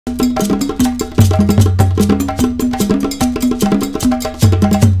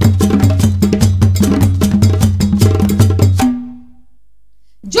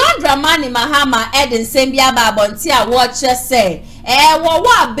Mahama Eden Sembia Babontia watch say wo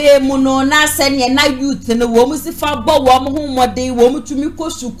wa be mu no na sene na youth no wo mu sifa bo wo mo homode wo mu tumi ko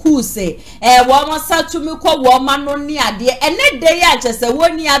suku se wo mo sa tumi ko wo ma no ni ade ene de ya chese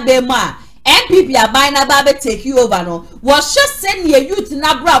woni abe mu a MPP aban na ba be take you over no wo hye sene youth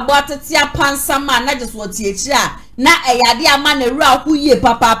na bra bo atetia pansama na just wo tie chi a na eyade ama na ru ahuye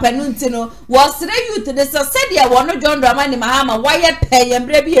papa panu ntino wo sere youth de se de wo no John Dramani Mahama waye peye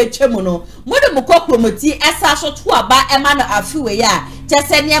mbre bi etwemu no mode mukokromoti esa so to aba ema no afiwe ya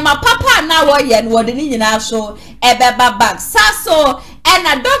chese niema papa na wo ye no wode ni nyina so ebeba back saso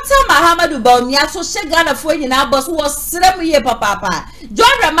ena Dr. Mahamadu Bawumia so shegana fo nyina boss wo sere mu ye papa John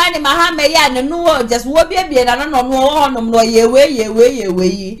Dramani Mahama ya ne no just wo bie na no wo honom no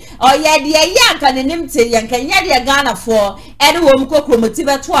yewe oye de ya nka ne nimte ye nka nya de Ghana for ene wo mukokromoti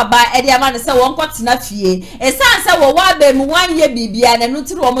beto aba e de ama ne se won kwotena fie esanse wo wa ba mu wanye bibia ne no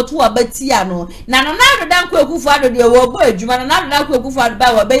tiri wo moto aba tia no na no na dan ko ekufu ado de wo bo adwuma na dan ko ekufu ado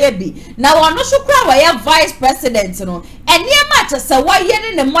ba wo be ye bi na wo no so kra wo ye vice president no eniema chese wo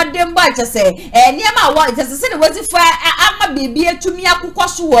ye ne modern ba chese eniema wo chese se ne wozi fa ama bibia tumi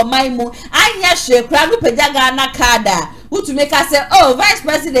akukwaso wo man mu anya hwe kra no pagya Ghana kada utumeka say oh vice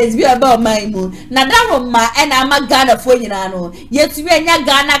president bi aba maimu na daroma ena ama Ghana fo nyina no yetumi anya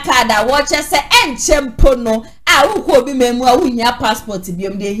Ghana card a wo chese enchempo no a wo obi memu a wunya passport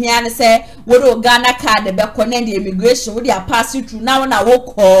biom de hia ne say wo Ghana card be connect the immigration wo dia pass through now na wo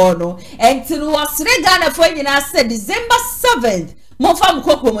call no enti wo sere Ghana fo nyina say December 7th mo fam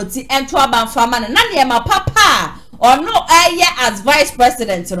kokromoti ento aba fama na ne ma papa or no as vice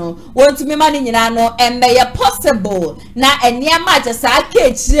president no want to me mani nyina no embe possible na eniema just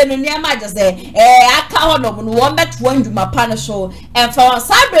aka chire no niema just aka ho no wo meto ndwuma pa no so emfa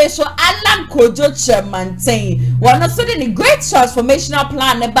sabre so Alan Kojo chairmantain one so the great transformational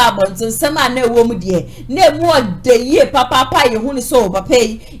plan ne babontin sema na ewo mu de na emu de ye papa ye hu ni so papa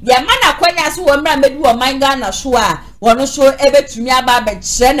yi ya mana kwanya so wo mra medu wo manga na so a wono so ebetumi aba be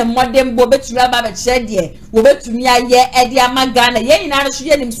kire ne modern bo betumi aba be kire de wo betumi aye edi ama Ghana ye nyina no so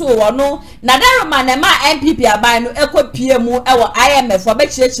ye nim so wono na daroma na ma MPP aban no ekopie mu ewo IMF wo be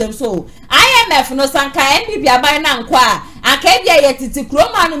kire so IMF no sanka MPP aban na nkwa aka bia ye titi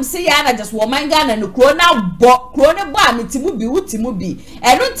kroma no se ya na just wo man Ghana no kro na bo kro ne bo ametimu bi utimu bi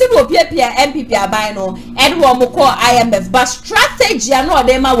eno ntimu opiapia MPP aban no ede wo mo call IMF but strategy no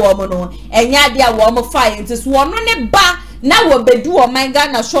de ma wo mo no enya de a wo mo fire ntis wo no ne ba na wo bedu wo man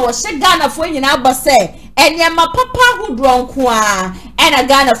Ghana so wo hye Ghana fo nyina ba se enyema papa hudro nko a ena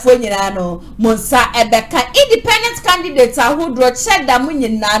Ghana fo nyina no monsa ebeka independent candidate ahudro cheda mu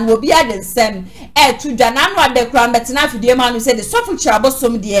nyina no obi adensem tudwa na no ade kra betina fidie ma no se de sofu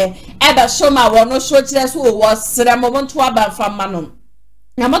chabosom de ebe shoma wo no so kire so wo sere mo nto aba fama no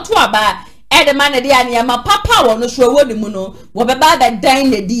na moto aba ede man de aniema papa wo no so wo ni mu no wo beba da dan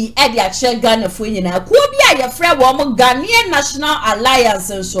na di ede a che Ghana fo nyina ko bi a ye frɛ wo mo Ghanaian National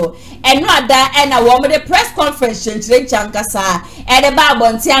Alliance so eno ada ena wo mo de press conference chire chankasa ede ba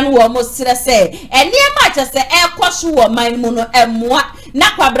abontia no wo mo sere se eniema che se ekɔso wo man mu no emoa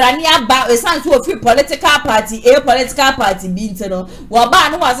na kwabrani aba esan so ofi political party political party bi nteno wo ba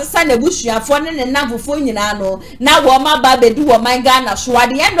no wasesa na busuafo ne namfofo nyina no na wo ma ba bedu wo man Ghana so at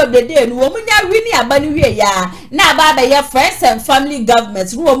the end of the day no wo munya wini aba no wie ya na ba ba ye friends and family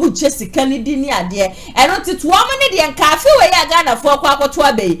government no wo mu chesika ni di ni ade eno titu wo mo ne de nkafe we ya Ghana fo kwa akoto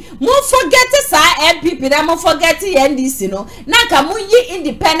abai mu forget sa MPP na mu forget NDC no na ka mu yi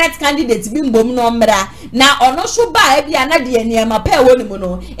independent candidate bi mbom no mra na ono so ba e bia na de niema pa wo ni mu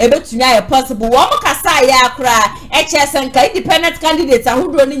no ebetumi aye possible wo mo kasa ya akra HSN ka independent candidate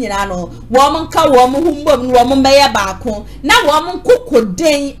ahudro ni nyina no wo mo nka wo mo humbom no wo mo meye baako na wo mo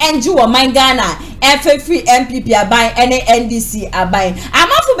kokoden enji wo man Ghana FFP MPP aban ene NDC aban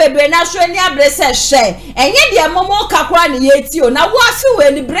amafu bebre na so ni abrese hwe enye de momo kakra ne yeti o na wo afi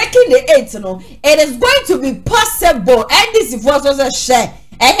we ni breaking the 8 no it is going to be possible NDC for so hwe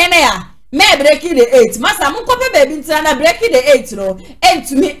ehene ya me breaking the 8 masa munkope baby ntina na breaking the 8 no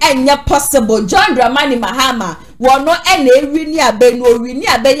entumi enya possible John Dramani Mahama wono ena ewini abe no owini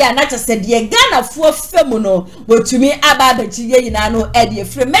abe ya na chese de Ghana fo femu no wotumi aba abachiye nyina no ede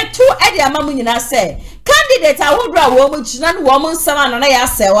free metu ede amamu nyina se candidate ahudra wo mu china no wo mu nsama no na ya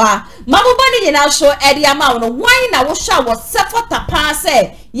sewa mamubani nyina so ede ama no wan na wo hwa wo sefota pa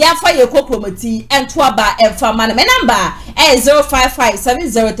se ya fa ye kokromoti ento aba emfa ma me number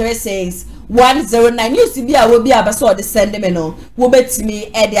 0557036181 109 news bi a wo bi abaso de send me no wo betimi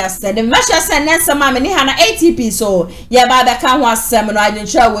e de send me masha send nsema me ni ha na ATP so ye ba be ka ho asem no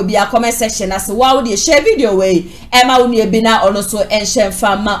adwentra wo bi a comment section as wa wo de share video we e ma wo ne bi na ono so enhye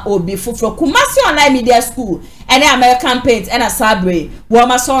fama obi foforo Kumasi online media school and American Paint and a Sabre wo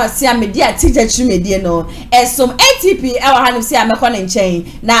ma so asia media teacher chimedie no esom ATP e wa hanim se amekọ ne nchen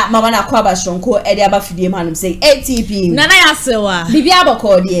na mama na kwaba shonko e de aba fidie hanim se ATP nana ya sewa bibia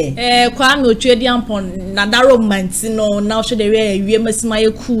abakọ de kwa no twedi ampon na daro manti no na o de wie masima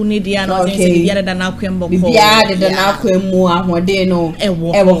ye ku ne dia no se bibia de na akwem bokọ bibia de na akwem mu ahode no e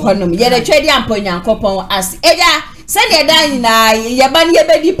wo honom ye de twedi ampon yankopon as eja send ye dan na ye ba ne ye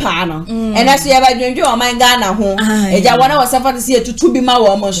bedi pa no ena so ye ba dwendwe o man Ghana ho eja wona wo safa to se tutu bi ma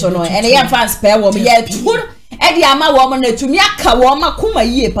wo mo so no ene ye fan spare wo ye tu e di ama wo mo na tumi aka wo ma kuma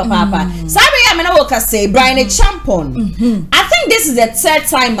yie papa sabe ya me na wo ka say Brian Champon I think this is the third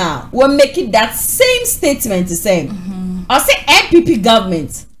time we're making that same statement the same I say NPP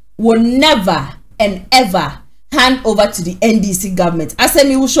government will never and ever hand over to the NDC government I say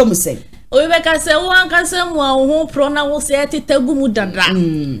me will show me say Oibeka se wan ka se mu ho pro na wo se tetagu mu dada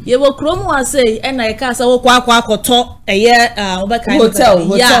ye wo krom wa se e na e ka se wo kwa akoto eye obeka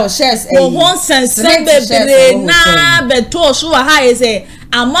hotel shares wo hon sense bebre na beto so wa ha se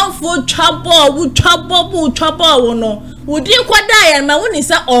amanfo twabo wo no wodi kwada ya ma woni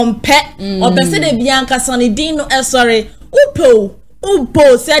se ompe obese de bianka sane din no sorry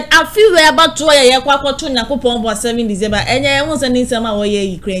Upo said I feel we about to ye kwakoto nyakopon for 7 December enye won se ni nsema wo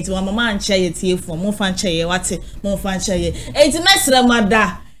ye Ukraine ti wa mama anche ye tie fo mo fa anche ye wate mo fa anche ye enti mesre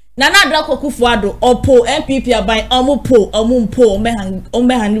mada na adra kokufu ado opo NPP aban omumpo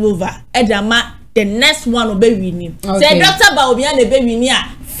ombehan over edama the next one obewini say Dr. Baobia na bewini a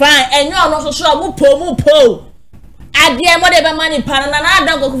fine enyo no so mo po Adie mo de be mani pana na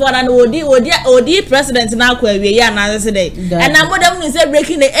adam go for na odi president na akwa wie ya na say dey and na mo dem say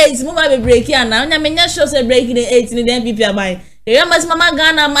breaking the 8 mo ba be break ya na nya menya show say breaking the 8 ni dem people abai e mas mama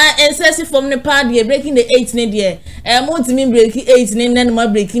Ghana ma excessive from the party breaking the 8 ni there mo timi breaking 8 ni na mo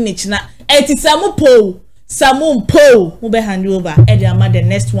breaking ni china etisamu po mo be hand over e dey ama the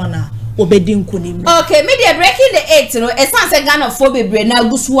next one obedi nkunim okay me dey breaking the 8 no e san say Ghana for bebre na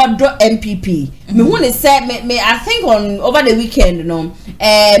gusu do MPP me hu ne say me I think on over the weekend no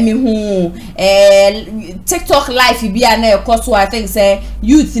me hu TikTok live bi na e course I think say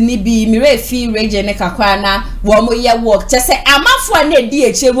youth ni bi me re feel region ne kakwa na wo mo ye work che say amafo na di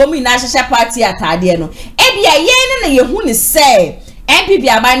eche wo mi na hyehyɛ party atade no e bia ye ne na ye hu ne say NPP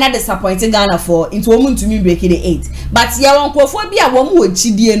abai na disappointing Ghana for into woman to me breaking the 8 but ya won krofo bia wo mo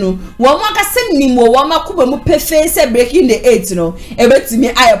chidie no wo mo aka semnim wo ma kuba mu pefe say breaking the 8 no e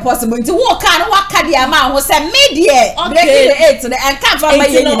betimi aye possible into wo ka no waka dia ma ho say media breaking the 8 no and come from my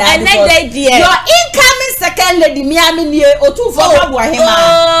unit your incoming second lady mi amenie otu for babu ahema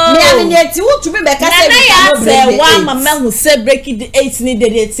mi amenie ti wo tumi be ka say wa mama hu say breaking the 8 ni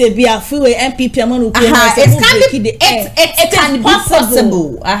dey say bia free NPP amanu ko na say breaking the 8 it can be possible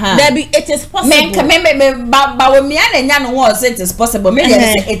Debbie, it is possible. It is possible. Maybe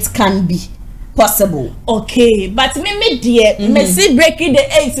it can be possible. Okay, but me dear, me see breaking the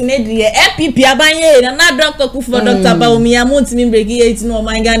 8 in the MPP abanye na na doctor ku for Dr. Baomi amount me breaking 8 no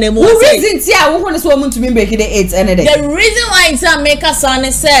my Ghana mo. Who reason tia wo ho so amount me breaking the 8 any day. The reason why it's make us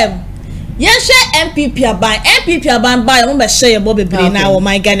on say Yeshe MPP aban buy mo be share bo bebre na o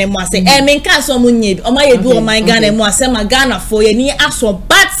my Ghana mo say me nka so mo nye o ma ye do o my Ghana mo say ma Ghana for ye ni aso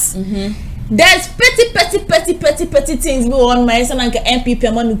but there's petty things we on my son and MPP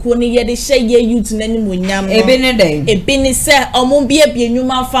amanu ko ni ye de share ye youth na ni mo nyam no ebi ni say o mo bia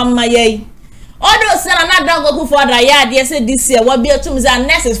nyuma fam ma ye odo say na dan go for da ya de say this year we be atum say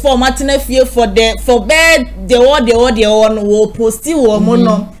nurses for matena fie for bed the one wo posti wo mo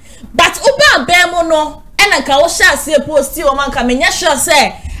no but uba bemo no ena ka wo sha se posti o man ka menya sure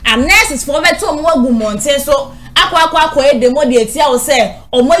say nurses for beto mo agu monten so akwa e demo de etia wo say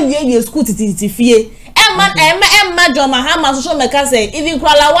o mo ye school titi fie emma joma ha ma so meka say even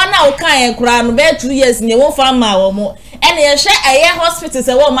kwala wana o kan e kura no be 2 years ne wo fa ma wo mo ene ye hwe eye hospital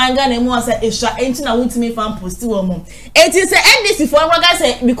say wo manga na mu say esha enti na wutimi fan posti wo mo enti say NDC for nwa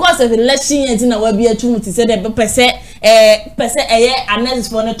say because of election enti na wa bi atum ti say de pese eye analysis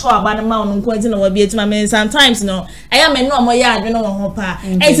for ne to aba na ma no enti na wa bi atum men sometimes no eye me no mo ya adwe no ho pa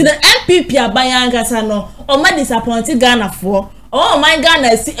enti the MPP aban anga no o ma disappoint Ghana for oh my Ghana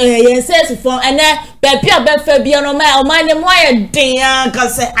yes for and baby abefa bia no ma o ma ne mo aye den ka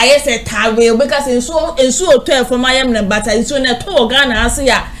say aye say tawe because ensu 12 for my am na bata ensu na to Ghana ase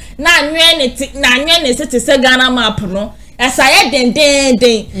ya na anwe ne se Ghana map no esaye den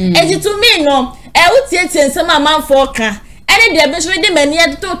enti to me no wotie nsem amanfo ka ene de be so de mani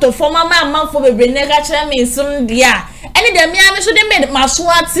atoto form amanfo bebre ne ka kire me nsum de a ene de me am so de me maso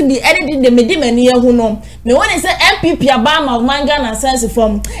ati bi ene de me de mani hu no me woni say MPP abama manga na sense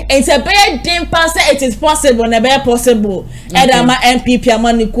form it's a bad thing pass it is possible na be possible edama MPP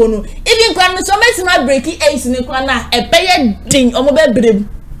amani ko no even kwa no so metima breaki 8 ne kwa na e be din omo be brem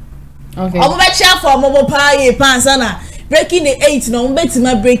okay omo be chia for omo pa ye pansa na breaking the 8 no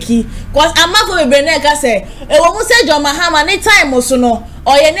betima breaki cause amafo bebre na ka say e wo mu say John Mahama ni time so no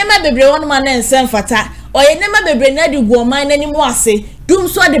oye nema bebre won ma na nsem fata oye nema bebre na di guoman na ni mu ase dum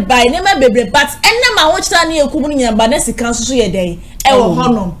so de buy nema bebre but enne ma wo chita na ekum ni nyamba na sika so ye den e wo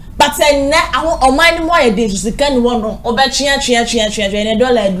honom but enne aho oman ni mu aye de sika ni wono obetwea ne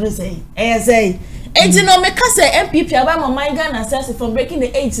dollar adru say e say enti no me ka say MPP aba ma man Ghana sense from breaking the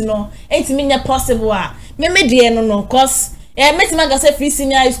 8 no enti me possible a me de no cause metima ga say free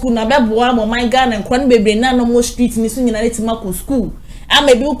senior high school na beboa ma man Ghana nkwan bebre na no mo street ni so nyina letima ko school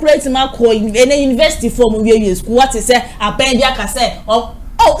ama bi ukureti mako ene university form we school what is say abendi aka say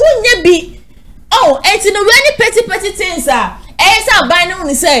unye bi enti no we any petty things say buy no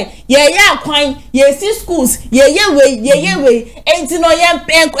ni say ye akwan ye see schools ye we enti no ye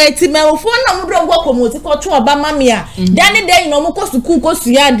enti me wo phone na mudro ngwa komoti ko to oba mami a dan dey no mo ko school ko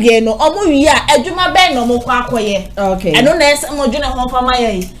suya de no omo wi a adwuma ben no mo ko akoye okay I don't know say mo dwene ho fama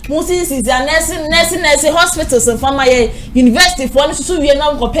ye mo since nursing hospitals and fama ye university for no so wi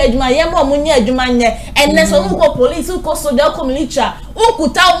na ko page ma ye mo nya adwuma nye enne so mo ko police ko so de ko militia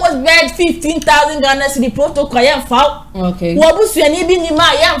ukuta almost bed 15,000 Ghana city protocol ye foul okay obusuani bi ni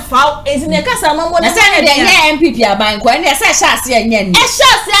ma ye foul ezine kasa mambo na say na MPP aban ko ene say shase enye ni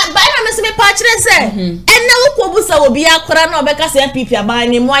shase ba na me se me pa kire say enne wo ko busa obi akora na obeka say MPP aban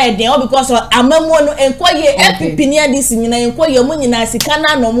ni mo ye den because amamu no enkoye MPP ni adisi nyina enkoye mu nyina sika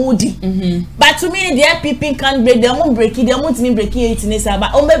na no mu di but to me the MPP can break them mo break them mo timi break 8 ni say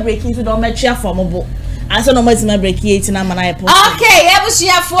ba o me break so do me chia for mo bo anso no matima break 8 na mana e post okay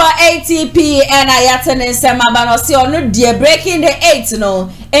ebushia for ATP and ayatene sema ba no se ono die breaking the 8 no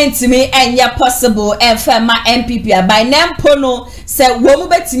entimi enye possible enfema MPP by nempo no se wo mu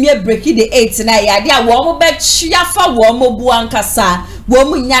betimi breaking the 8 na ya dia wo mu be chia fa wo mu bu ankasa wo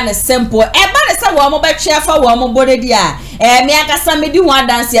mu nya ne simple e ba ne se wo mu be chia fa wo mu bode dia me akasa me di ho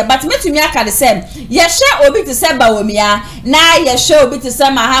dance ya but metumi aka de se ye hwe obi to se ba wo mia na ye hwe obi to se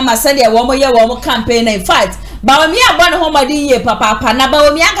Mahama se de wo mu ye wo mu campaign in fact Baomi abone homadi ye papa na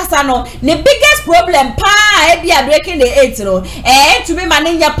baomi akasa no the biggest problem pa e bia breaking the 8 no to be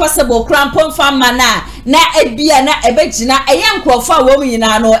mananya possible crampon farm mana na ebia na ebegina eye nkrofo a wo mu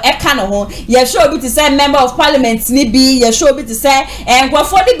nyina no e ka no ho ye show obi to say member of parliament ni bi ye show obi to say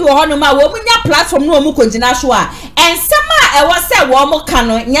nkrofo de bi ho no ma wo mu nya platform no mu kogina so a ensema e wo say wo mu ka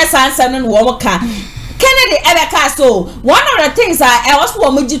no nya sansa no wo mu ka Kennedy Ebeka so one of the things I was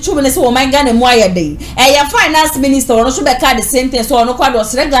for me to me so my Ghana mo ayede your finance minister no so beka the same thing so no kwado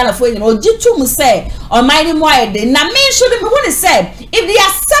sre Ghana for you know jitu mu say o my ni mo ayede na me should me who say if they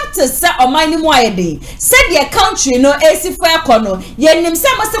accept say o my ni mo ayede said their country no AC for ekono yenim say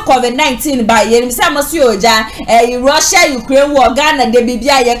mo say COVID-19 by yenim say mo say oja Russia Ukraine war Ghana de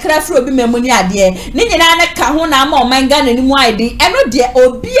bibia ye krafro obi memuni ade ni nyina na ka ho na ma o my Ghana ni mo ayede eno de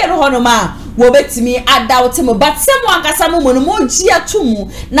obi e no hono ma wo betimi adawtemo but someone kasa mo mo gia tumu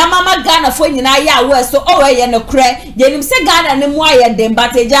na mama Ghana fo nyina ya we so ye no kre yenim se Ghana ne mo aye dem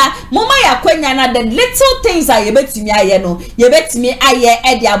bateja mama ya kwanya na the little things ye betimi aye no ye betimi aye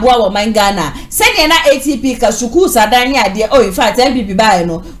e de aboa wo man Ghana se ne na ATP ka suku sadan ade in fact MPP bae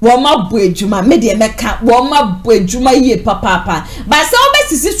no wo ma bo adwuma me de meka wo ma bo adwuma ye papa but se wo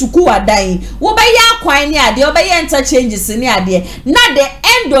besisi suku adan wo be ya kwan ne ade wo be ye interchanges ne ade na the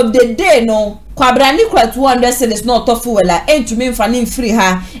end of the day no kwabrani kwa 200 cedis no tofu wela entumi mfani free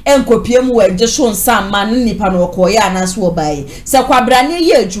ha enkopiem we jesho nsama nipa no koya na so obai se kwabrani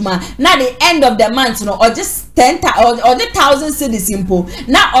ye adwuma na the end of the month no or just 10,000 cedis impo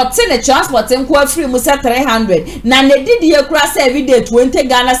na ote ne transport enko free mu se 300 na ne didi ye kura se every day 20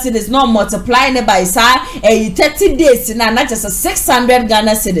 Ghana cedis no multiply ne by sa 30 days na just 600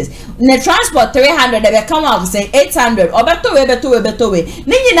 Ghana cedis ne transport 300 de be come out say 800 obeto we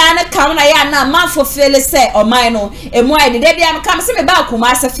ni nyina na kam na ya na man fulfill say o man no emu ai de bia me kam se me ba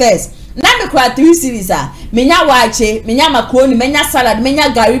Kumasi first na me kwa 3 series menya waache menya macaroni menya salad menya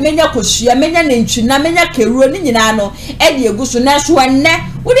gari menya koshia menya nentwi na menya keruo ni nyina no e de eguso na so enne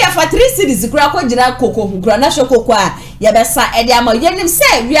wo de afa 3 series kura ko gira koko kura na hwe koko a ye besa e de ama yenim se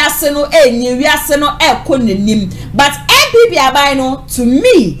wiase no enyi wiase no e ko nenim but MPP abai no to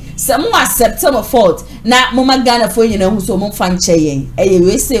me some accept some fault na mama Ghana for you know so mo fan cheyen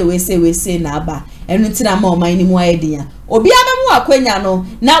we say na aba enu ntina ma o man ni mu ayedia obi abamu akwanya no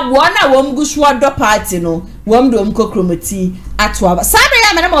na wona wom gusuwa do party no wom do mkokromati ato aba sabe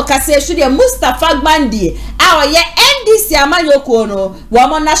ya me na mo kase hwede Mustafa Gbandi a oye NDC amanyoko no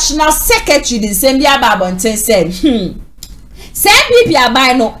wom national secretary din sembia babonten said say people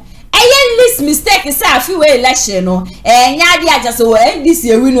abai no list mistake say afi we election no nya dia just wo NDC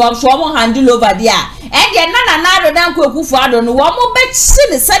ewi no so mo handle over there de na do dan kwakufu ado no wo mo be chi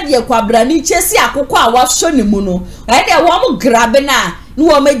ne sade kwabra ni chesi akoko a wa so ne mu no de wo mo grab na no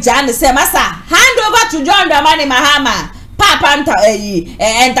wo me ja ne say masa hand over to John Dramani Mahama papa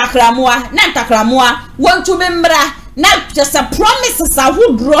entakramoa want to membra now just a promises I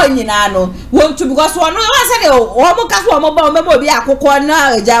would draw in ano want to because one said oh cast one mobile be akoko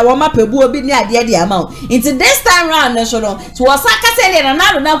na ja wo mapebu obi ni ade de amount into this time round so no so was aka say na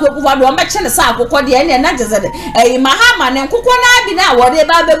na kwaku fa do o meche ne sa akoko de ene na jeze de Mahama ne nkoko na bi na wo de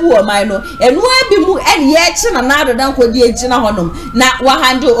ba bebu o man no enu abi mu ene ye chi na do dan kodi eji na honom na wa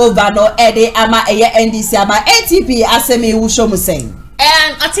handle over no ede ama eye NDC ama ATP asemi wu show mu sen.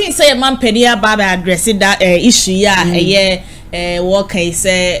 I think say man penia baba address that issue what can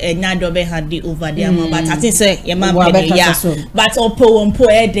say nyado be had the over there but I think say your man penia but opo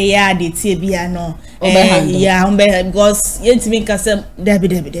dey the tibia no because yet me can say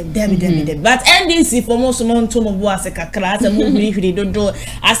debi but NDC for most monto mo bo ase kakra ase mo hwiri dodo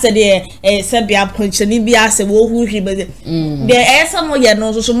ase de sebia approachni bi ase wo hwiri be there some ye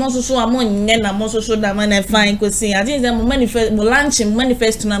no so amon nye na mo so da man fine ko sin I think say mo manifest mo launch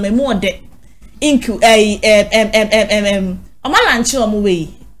manifest na me mo de inku Oma lanchi omo we.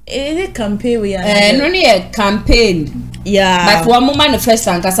 Campaign we are. No ni campaign. Yeah. But one manifest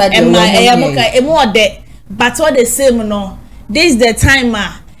and kasa de. Emo de. But what the same no. This is the time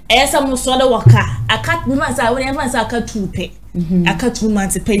some so the waka. Aka me man say when everyone say aka 2 pay. Aka 2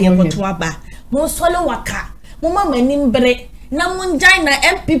 months pay ye go to aba. Mo so the waka. Mo ma manim bre. Na mo njai na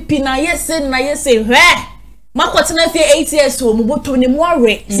MPP na yese hwe. Makoti na fie 8 years so mo boto ni mo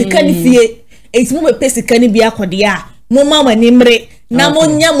awe. Sika ni fie. Eti mo be pay sika ni bia akode a. Mo mama nimre na mo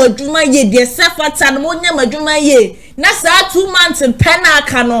nya madwuma ye de sefata mo nya madwuma ye na sa 2 months pena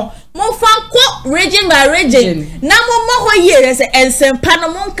aka no mo fa ko region by region na mo ho ye se ensempa no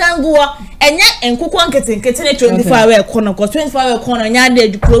mo kan go enye enkoko nketenkete ne 24 hour kono ko 24 hour kono nya de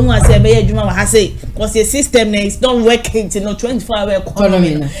adukro mu ase be ye adwuma wa ha say cause the system is not working to no 24 hour kono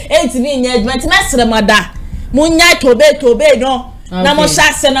enti bi nya adwuma ti mesre mada mo nya tobe no na mo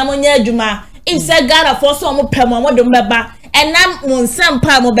shase na mo nya adwuma if say Ghana for so mo pem mo de mbeba enam mo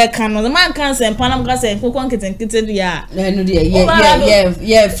nsempa mo beka no man kan sempa na mo ka say kokon ketenkete dia no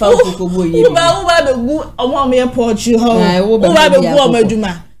dia fa kokko ye uba be gu omo me pochi ho uba be gu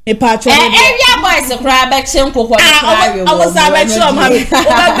omaduma e patcho area boys cry back shen kokko I was about to uba be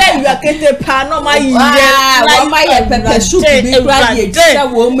you akete pa no ma yiye like my pepper soup be cry ye tsa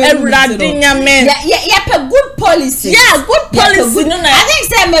wo me ya pe good policy good policy no I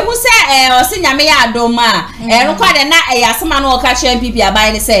think say me who say o se nyame ya adoma no kwa de na asema no ka che MPP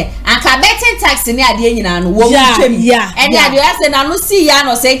abai ni say anka betting tax ni ade nyina no wo twem ene ade ya say na no si ya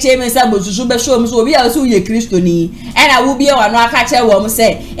no say che me say bosusu be show me so obi ya so ye Kristo ni ena wo bi e wa no aka che wo mo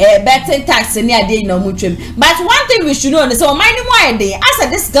say betting tax ni ade nyina mo twem but one thing we should know is so mind mo ade as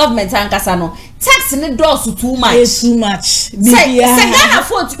this government ankasa no tax ni does too much say Ghana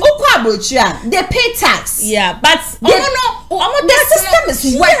folk ukwa abrochia they pay tax but the system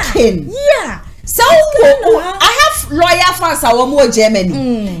is working so I have lawyer friends in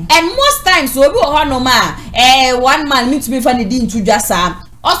Germany and most times we go on one man meet me for the din to just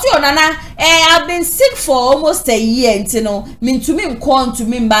also nana I've been sick for almost a year you know mean to me come to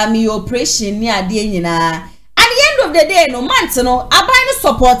me by me operation near the at the end of the day no month no abai no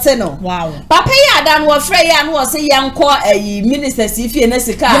support no wow papa ya dan wo frɛ ya no say yanko minister sifie na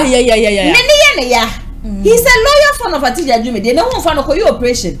sika yeah he's a lawyer for no fatija dwumi de na ho fa no koyi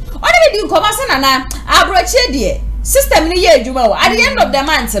operation only be nkoma se na abroche de system ni ye adwuma wo at the end of the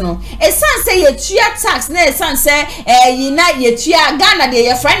month no e san say ye tua tax na e san say yina ye tua Ghana de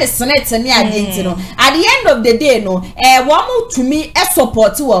ye friend senate ni adenti no at the end of the day no wo mo tumi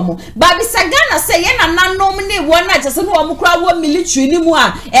support wo mo ba bi sa Ghana say ye na nanom ni wo na chese no wo mo kra wo military ni mu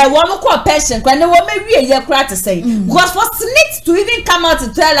a wo mo call pension kwa ne wo mawie ye kra to say because for senate to even come out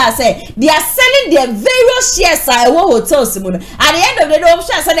to tell us say they are selling their various shares at wo hotels mu no at the end of the day wo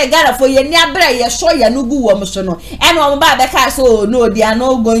sure say Ghana for ye ni abra ye show ya no gu wo mo so no and one baba so no they are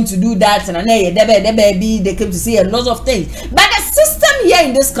not going to do that and they be they came to see a lot of things but the system here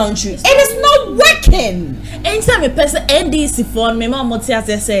in this country. It is not working. Anytime a person NDC for me, Mama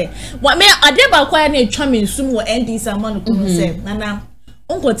Motia say, what may I did about quiet charming soon or NDC among say, Nana.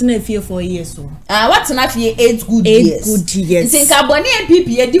 Continue fear for years so. What's enough year 8 good years. 8 good years. Think Aboni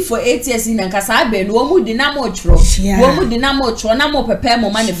MPP did for 8 years in Ankasabe, Womu Dinamo Tro, Womu Dinamo Tro, Namo prepare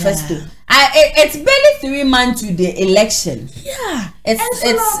more manifesto. It's barely 3 months to the election. Yeah. It's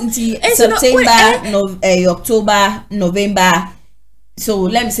September, October, November. So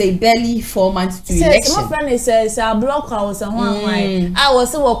let me say barely 4 months to election. My friend says a block house and one I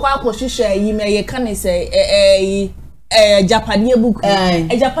was so quite share you may can say Japanese book.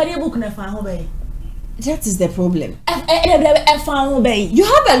 A Japanese book never obey. That is the problem. You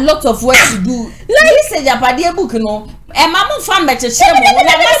have a lot of work to do. This is a Japanese book, no. And Mamma found better shame. A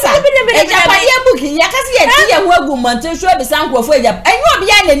Japanese book, Yakasi, a woman to show the sound of Japan. And you are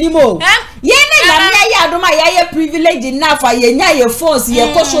behind anymore. Yaya privilege enough for your force,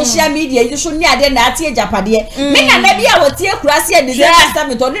 your social media, you should near the Nazi Japanese. Men and maybe I will tear Crassia disaster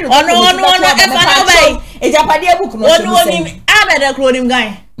with only a Japanese book. I'm a clothing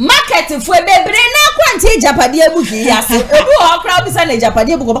guy. Market for baby na kwante Japanese book yes obi o crowd bisa na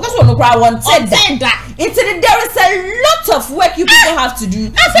Japanese book because one crowd wanted that there is a lot of work you people have to do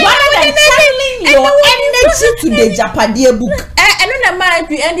rather than channeling your energy to the Japanese book. I know that my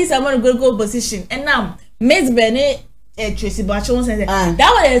end this amount go position and now Miss Bene Tracy Bachon said that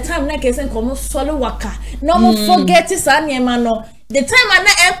was the time na kesen komo solo waka no mo forget sa niema no. The time I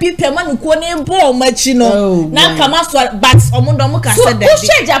na MPP man ko ne ball machino na kama so but omondo mo ka said that.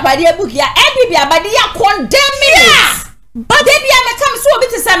 So Japanese book ya MPP abade ya condemning it. But they be am come so obi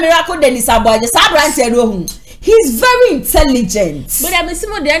to say miracle Dennis Aboaje Sabran say ro. He's very intelligent. But I see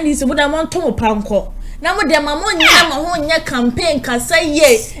mo dey and so but am to mo panko. Na mo dey ma mo nya ma ho nya campaign ka say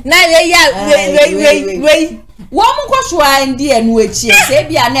ye. Na we. Wo mo ko so andi enu echi say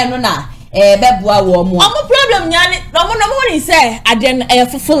bia na eno na beboa wo mo. Omo problem nyane no mo say aden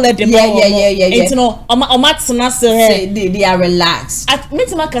full let them. Yeah. It's no omo tena say they are relaxed. At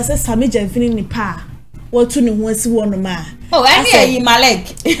metima ka say Sami Jamfini ni pa. What to ni ho asi wo no ma. Oh, any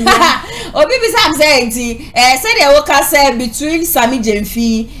Malek. Obi bi sam say nti say they work say between Sami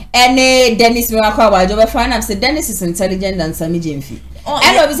Jamfi and Dennis Miracle Awajo be find am say Dennis is intelligent than Sami Jamfi.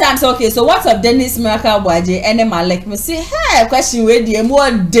 And obviously I'm saying, okay, so what's of Dennis Miracle Awaje and Malek? Me say, hey, question where the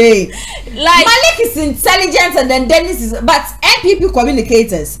one day. Like Malek is intelligent and then Dennis is, but MPP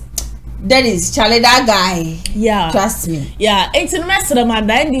communicators. Dennis, Charlie, that guy. Yeah. Trust me. Yeah. It's in master of my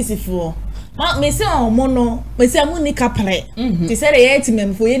this for. Me say mono, me say muni couple. They say the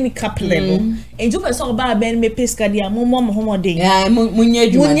ultimate for any couple. And you person about ben me pesca dia mo day. Yeah,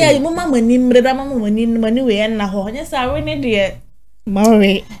 munye mama mani mreda mama mani we na ho. Yes, I really dear.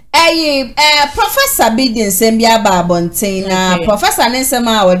 Maury. Professor Bidin Sembia Babontina, Professor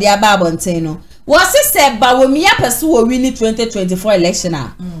Nensema or the Babontino. Was sister Bawumia pursue winning 2024 election.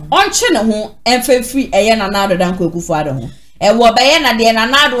 On China, who and free a yen another than Kuku Father. And what Bayana de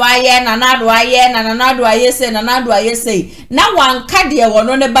another I say. Now one cadia one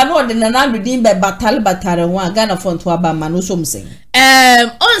on a banod and another redeemed by Batal one Ghana from Tuaba Manusum sing.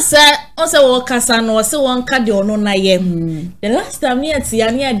 Also Casano was so one cadio no na yem. The last time near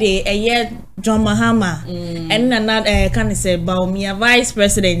Tiania Day a year John Mahama and another can say Baumia Vice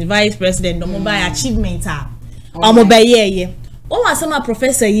President, no mobile achievement. Omobaye. What was some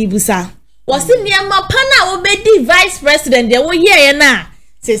Professor Yibusa? Was in near Mapana obedi Vice President, there were ye na.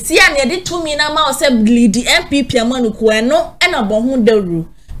 Se sia ne de to me na ma se lead the MPP amanu ko eno e na bohu deru.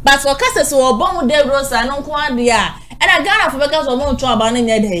 But for kase so obohu deru sa no ko ade a. And I Ghana for because of one trouble in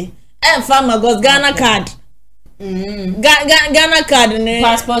your day. And farmer got Ghana card. Ghana card and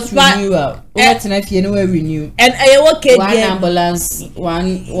passport renewal. What's enough you know renew. And I okay. One ambulance,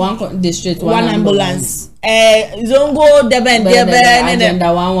 one district, one ambulance. Zongo deben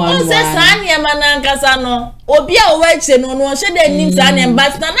agenda one. Say Sanya Manankasano. Obia weche no she dey nim Sanya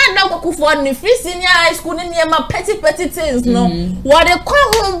but na kwaku for ni free senior high school ni ma petty things no. What they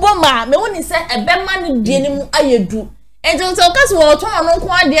call boma me woni say ebema ni die ni mu ayedu. And so cause we turn on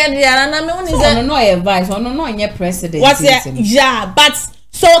kwa dia na me woni say no advice, no nye president. What yeah, but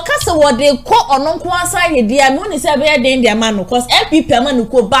so cause what they call on kwa side dia me woni say be dey dia man cause MPP man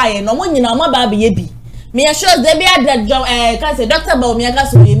ko buy no mo nyina ma ba be bi. Me assure they be at that job can say Dr. Baumiaga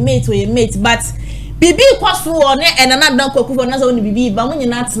so we mate but bibi kwaso one and another kwaku for na so ni bibi ba mo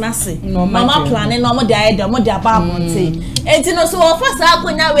nyina tena se mama plan no mo de aida mo de aba monte enti no so offer sa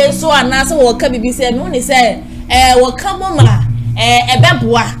akonya we so ana so wo ka bibi se me woni say wo ka mo ma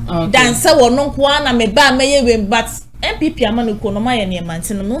ebeboa dan se wo no ko na me ba meye we but MPP amanu ko no ma ye ne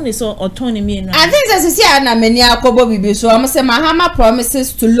mante no no so autonomy no. I think that's see na many akobo bibi so am say Mahama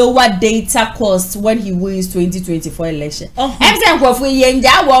promises to lower data costs when he wins 2024 election. Em say nkofo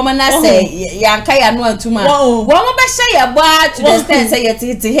yenja wo mo na say yanka ya no antuma. Wo mo be hye ye bo to the extent say ye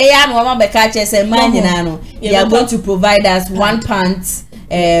titi he ya no mo be ka che say man nyina no. They are going to provide us £1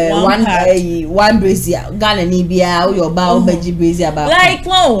 one brazier Ghana ni bia o your ba o beji brazier ba. Like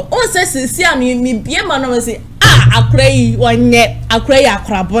wow, o say sisi am mi bia ma no say akwai wonye akwai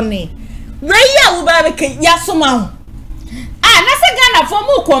akrabone reya wo ba be ya soma na se Ghana for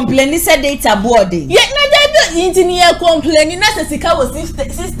mo complain say data board ye na da engineer complain na se sika wo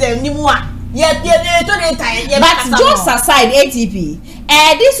system ni mu a ye to data ye but just aside ATP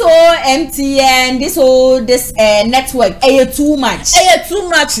this whole MTN this network too much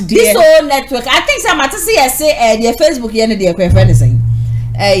this whole network I think some matter say their Facebook ye no dey prefer the same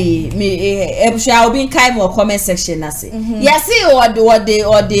me shall be in kind of comment section na say yes or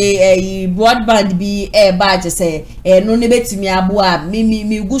the broadband be badge say no ne betimi aboa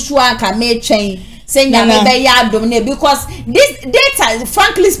me gusu anka me twen say na me be ya domine because this data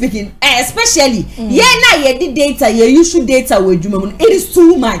frankly speaking especially na ye data ye use data we dwuma it is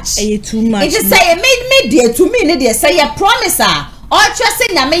too much it is say me dey to me ne dey say ye promise or trust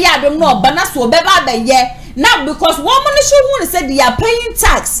say na me ya dom no bana so be ba be ye now because woman should say they are paying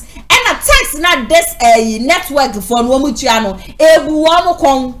tax and a tax not this network for woman channel ebu woman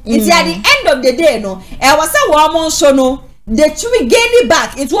kon it's at the end of the day no e was a woman show no they should gain it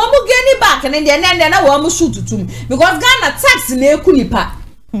back it woman gain it back and then na woman shoot to because Ghana tax na ekunipa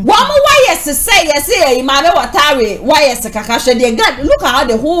woman why yes say imame watare why yes kakashe they got look at how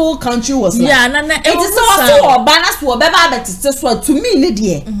the whole country was like it is so balance for beba bet so to me ne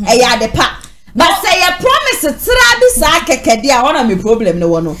dey e ya de pa. But say a promise trabi sa keke dia one me problem no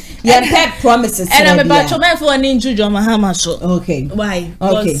one. Your pet promises. And I'm about to make for an injury on Mahama so. Okay. Why?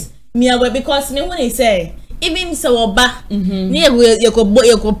 Okay. Me away because me when he say even so oba near you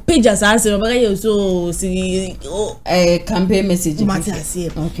go pages answer but you so see campaign message.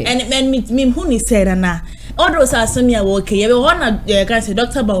 Okay. And me who he said na all those are some ya okay. You want to can say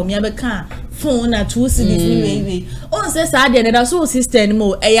Dr. Baomi abeka phone na 2 cities we on say sad dey na so sister ni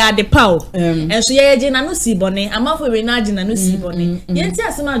mo e ya de pow and so ye na no si bone amafo we na na no si bone ye nti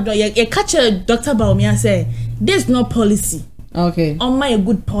asema do ye catch Dr. Baomi say this is not policy. Okay. On my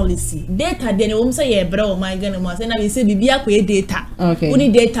good policy. Data then we say ye bro my gonna mo say na we say bibia ko data. Okay. Only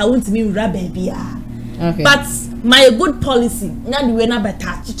data won't mean rubber bia. Okay. But my good policy na the way na better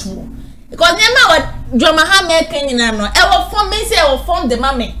chicho. Because nyama what drama ha make nyina no. E wo form me say e wo form the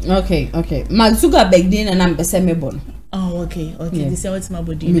mame. Okay. Mark Zuckerberg din na am pese me bon. Oh, okay. This is what's my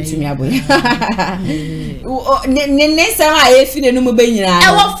body. Me to me aboy. Ne say ha e fi ne no mo be nyina.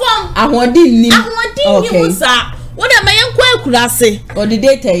 E wo form. Ahodin ni. Ahodin ni sa. What am I kwa kurase? Or the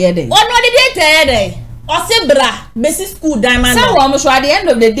data ye dey. Oh no the data ye dey. Osebra basic school diamond. So at the end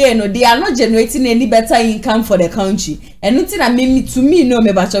of the day no they are not generating any better income for the country. And nothing I mean to me no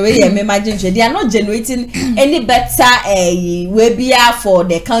me but we imagine they are not generating any better way bia for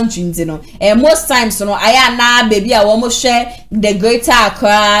the country you know. And most times you know I na baby I almost share the greater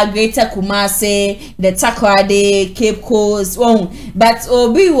Accra, greater Kumasi, the Takoradi, Cape Coast but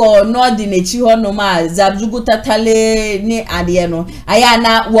obi wo not in echi ho no ma zabjugu tatale ni ade no I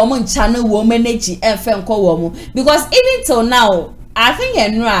na woman channel woman echi enfem because even till now I think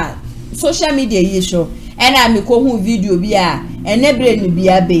enra social media issue and I me ko hu video bia enebre ni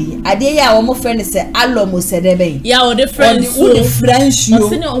bia be ade ya wo mo friend say alomo sedebe ya o different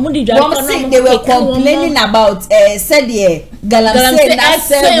they were complaining about said the galamsey na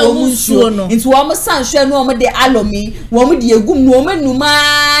say wo musuo no into wo mo sanhwe no wo de alomi wo mo de egum no mo numa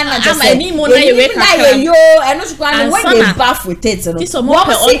na just ani mo na ye we ka yo eno sukwa no when they baff with it no wo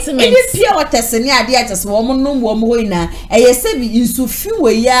mo ultimate any pure water se ni ade just wo mo no wo mo hoina say be insufi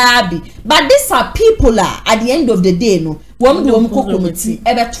we ya bi but these are people at the end of the day no wom do wom kokomiti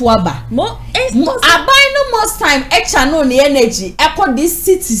ebeto aba mo abai no most time no the energy echo these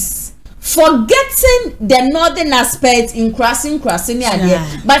cities forgetting the northern aspect in crossing here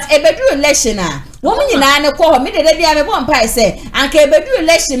but ebedu election woman nyina ne ko me de bia me bon pai say anka ebedu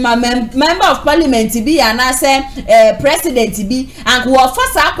election ma member of parliament bi ana say president bi anka wo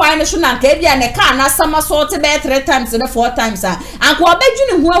fasa akwan ne so na anka bia ne ka na sama sort be 3 times and 4 times anka obedwu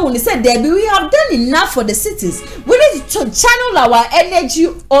ne ho ahu ne say there we have done enough for the cities we need to channel our energy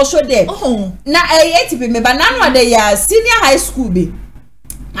also there na ATP me banana de ya senior high school bi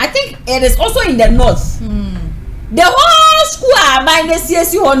I think it is also in the north. The whole school by the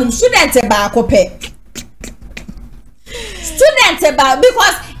CSU honum student ba kope. Student ba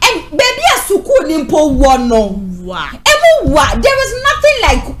because and baby a school nimpo one no. Wow. There is nothing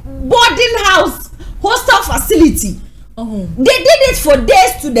like boarding house, hostel facility. Oh. They did it for day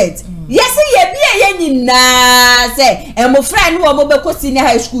students. Yes, say, and my friend who are senior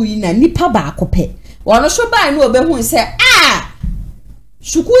high school in a nipa bakope. One of Shoba no be who say,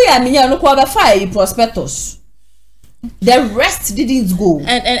 Shukuya minya no kwa fire prospectus. The rest didn't go.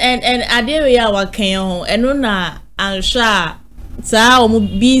 And Aderia wa kenyo eno na ansha sa omo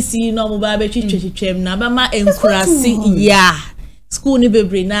BC no mo ba be twetwetwem na ba ma enkurase ya school ni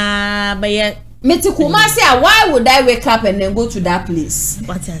bebre na ba ye Meti Kumasi, why would I wake up and then go to that place?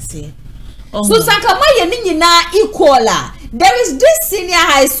 What I say? So Sankama ye na equal. There is this senior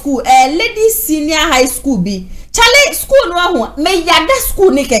high school, lady senior high school be. Chale school no ho me yada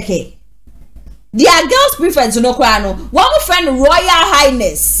school ni keke. Their girls preference no kwa no. One friend Royal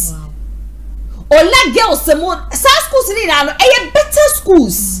Highness. Wow. Ola girls some schools ni na no better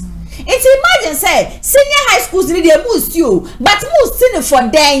schools. It's imagine say senior high schools ni dey most you, but most sin for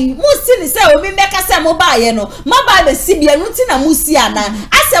them. Most sin say o me make say mo ba ye no. Mo ba be sibia no ti na musi ana.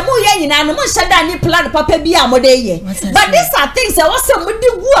 Ase mo ye nyina no mo shada ni plan papa bi a mo dey ye. But these are things that was some di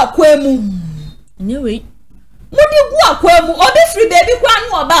gu akwa mu. Anyway, mudi gu akwa mu obi free baby kwa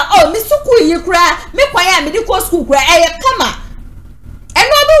no oba oh mi suku yi kra me kwan ya me di ko school kra kama.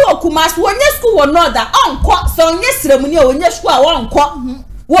 Eno obi wo Kumasi wonye school wo no da onko so onye sremu ni onye school a wonko.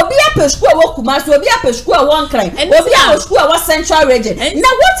 Obi a school wo Kumasi, obi a school a one crime, obi a school a central region. Now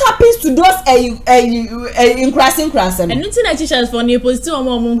what happens to those in crossing? And nothing that teachers for the positive or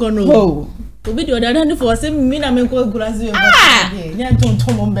more no. Oh, obi the other than for same me na me ko Kumasi. Yeah,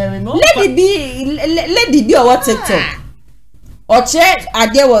 don't bury me. Lady be or TikTok. Or check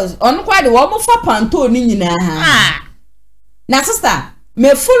there was on quite the woman for panto ni na. Na sister me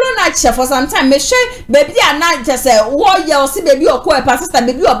follow na che for some time me share baby ana just say wo ye o si baby o ko e sister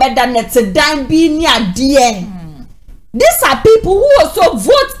baby o beda net dan bi ni ade. These are people who also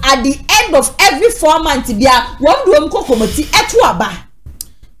vote at the end of every 4 months bia won do ko committee eto aba.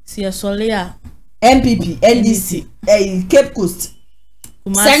 See Solia MPP NDC Cape Coast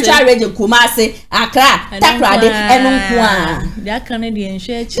Kumasi. Central region Kumasi Accra Takrade enunko they are Canadian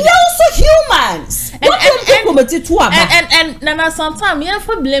share. They are also humans. And Nana sometimes you have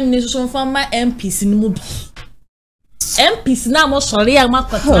to blame this from my MPs in movie. MPs now more sorry I'm not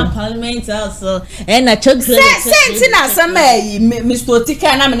parliament also and I took na some Mr.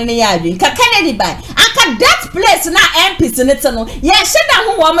 Tika na me ne yadi ka Kennedy by aka that place na MPs in it no ye hye na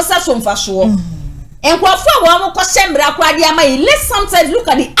ho wo masa so mfa so and kwa wo mo ko shembra kwa dia ma let's sometimes look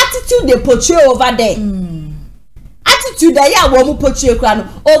at the attitude they portray over there. Attitude that ya wo mu portray kwa no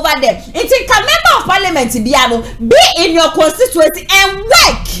over there. It is a member of parliament bia no be in your constituency and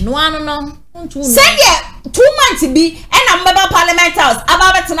work. No. Send ye 2 months be and a member parliament house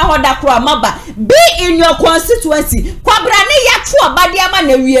about na hoda kro amaba be in your constituency. Kwa brane ya tu abade ama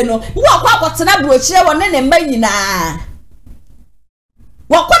na wie no. Wo kwa kwotena brochire wo ne ne mba nyina.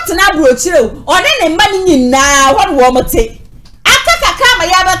 Wakotena brochire one ne mba nyina ho wo mote. Kama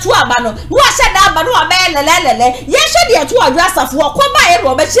ya betu aba no wo hye da aba no aba lelelele ye hye de etu adwa asafo ko ba ye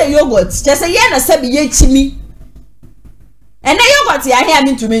ro be che yogurt che se ye na sabi ye chimi ene yogurt ya hia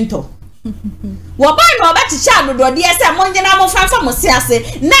mi ntumi wo ba no ba chicha adodo de se mo ngina mo fa mo se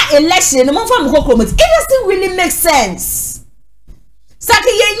ase na election mo fa mo kokromot. It doesn't really make sense. Saki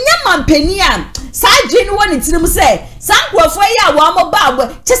ye nyama mpania sa dwe no woni tirim se sankrofo ya wo mo ba agbo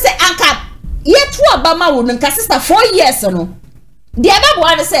che se anka ye tu aba ma wo nka sister 4 years no. The other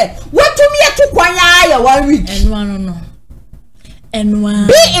one said, what to me to kwanya 1 week? And one.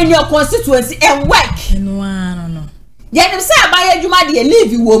 Be in your constituency and work. And one. Then say about you might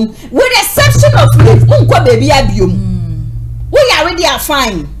leave you home with exception of leave. Unko baby abium. We already are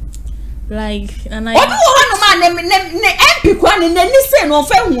fine. Like and I. Obi wo man ne MP kwan ne ni say no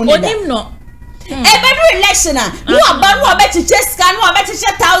fa hu ne. Onim no. Every election no aba no abechiche scan no abechiche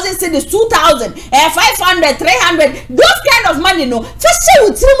 1,000 cedis 2,000 500 300 those kind of money no first you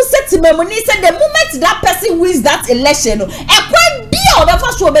trim set money say the moment that person wins that election no e kwa bia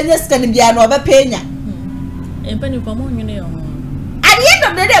obefa so obenye scan bia no obepenya empani kwa mo nwene yo at the end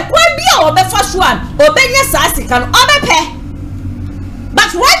of the day kwa bia obefa so an obenye sa sika no obepe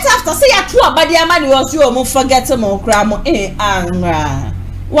but right after say ya two abade amani you so mo forget mo kra mo anra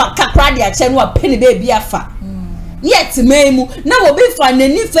wa kakra dia che no wa penny baby afa yet memu na wo be fa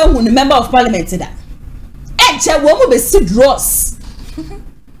nani fa hu no member of parliament da e che wo mo be sit draws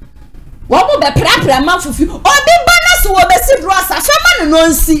wo mo be prapra manfofi obi bonus wo be sit draws afa ma no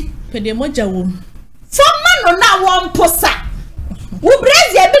nsi pede moja wo fa ma no na wo mposa wo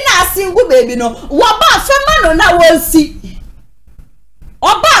brezia bi na asingu baby no wo ba afa ma no na wo nsi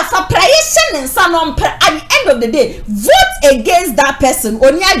oba operation and son on at the end of the day vote against that person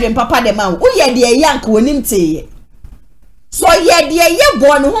only adwen papa the man uye de yank wonim te so ye de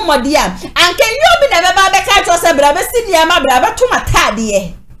born homo dia and can you be never be catch us e bra be si dia ma bra be to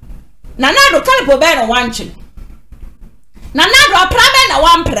matade na na do kalipo be na wanchi na na do pra be na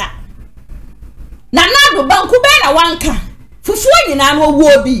wampra na na do banku be na wanka fufuo nyina no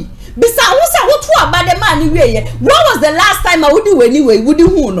wo bi bisa who say what to about the man anyway. What was the last time I would do anyway? Would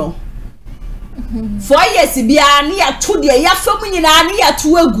you know? 4 years bia near 2 dear ya family na near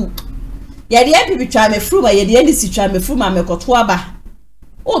 2 agu. Ya the people try me through my the NDC try me through my mekotoaba.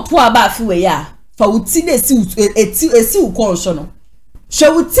 O to aba fiwe ya. For wuti na esi ukonsho no.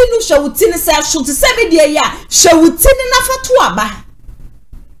 Shawuti no say should to 7 dear ya. Shawuti na fa to aba.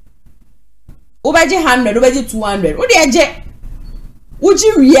 Obaje 100, obaje 200. O de je would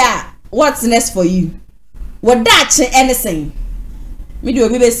you what's next for you? What that anything? Me do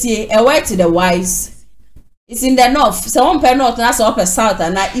be see a way to the wise. It's in the north. So one per north, and so per south,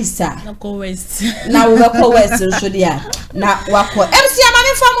 and na east. Now go west. Now we go west. So there. Now wako. MC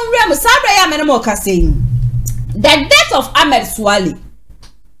Amami from Remo. Sabre ya mene mo kasing. The death of AHMED SUALE.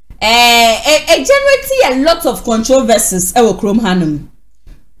 Generated a lot of controversies. Ewo krom hanum.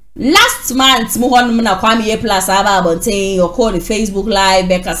 Last month, muhon na kwami Aplus aba bonten or call the Facebook live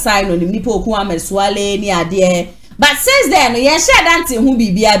beka sign on the nipo ku AHMED SUALE ni ade. But since then, ye share danti hu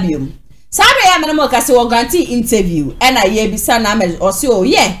bibia biom. Sabe ya mena mo kase wo grantee interview e na ye bisa na AHMED osi o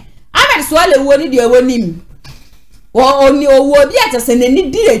ye. AHMED SUALE wo ni de wonim. Wo oni owo bi atase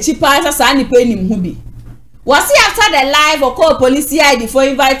nani di echi pa sa ni pe nim hu bi. Was after the live or call police ID for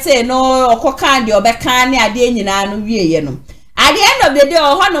invite no or kokan de obeka ni ade nyina no wie ye no. At the end of the day,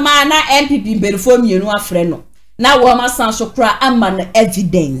 oh, man, MPP before me, you know, a friend. Now, woman, sounds so cry, I'm an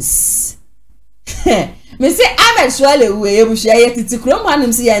evidence. Me say, AHMED SUALE, we share it to Chrome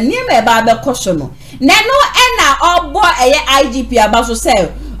and see a near me about caution. Nano, and all boy, a IGP about to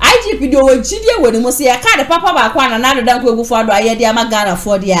say, IGP do a GD when you must see a card, papa, back one another than go for the idea, Magana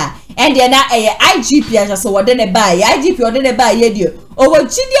for the year. And then IGP as so what then a buy, IGP or then a buy, yedio. Over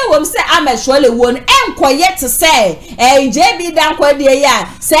GD will say AHMED SUALE won and quiet to say, JB down kwa dia,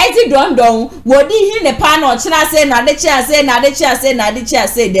 say it don't, what did he in the panel, China say, not the chair say, not the chair say, not the chair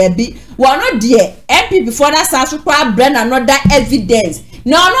say, there be one not dear, MP before that sounds required brand and not that evidence.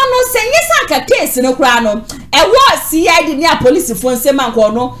 No, say yes, I case no crano. And what CID near police phone say man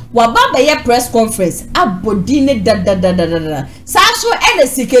kono, what baba ye press conference, abodine da. Saso and the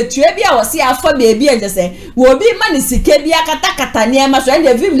secretary was see for baby and just say, will be money sikebia kata near my friend,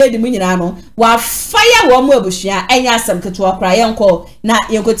 the vim lady munano, while fire one more bushia, and ya some katua cry uncle, not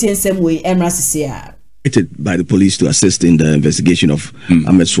yokotin same way, Emrassia. By the police to assist in the investigation of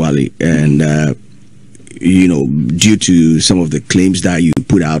AHMED SUALE, and you know, due to some of the claims that you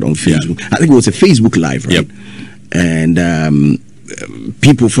put out on Facebook. I think it was a Facebook live, right? Yep. And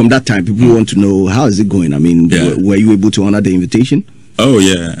people from that time, people want to know, how is it going? I mean, were you able to honor the invitation? Oh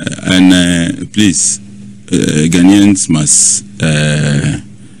yeah, and please, Ghanaians must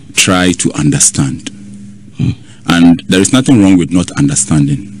try to understand, and there is nothing wrong with not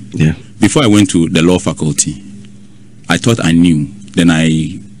understanding. Yeah. Before I went to the law faculty, I thought I knew. Then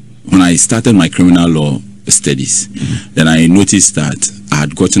when I started my criminal law studies, then I noticed that I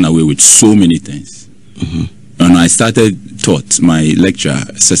had gotten away with so many things. When I taught my lecturer,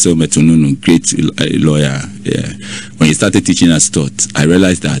 Cecil Metonunu, great lawyer, when he started teaching us taught, I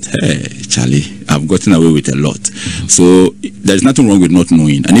realized that, hey, Charlie, I've gotten away with a lot. So there's nothing wrong with not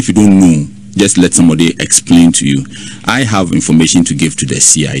knowing. And if you don't know, just let somebody explain to you. I have information to give to the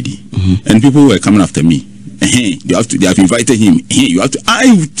CID. And people were coming after me. They have invited him. You have to.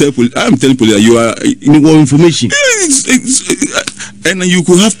 I'm telling police that you are in more information. And you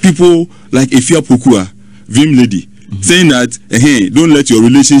could have people like Efia Pokua, Vim Lady, saying that don't let your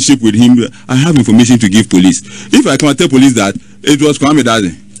relationship with him. I have information to give police. If I can tell police that it was Kwame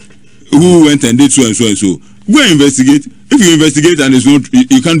Dazen who went and did so and so and so, go and investigate. If you investigate and it's not,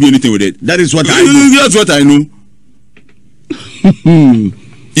 you can't do anything with it. That is what I know. That's what I know.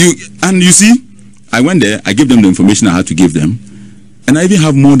 You see. I went there, I gave them the information I had to give them, and I even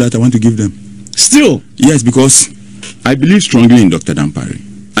have more that I want to give them. Still? Yes, because I believe strongly in Dr. Dampare.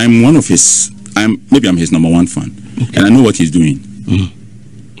 I'm one of his, maybe I'm his #1 fan, and I know what he's doing.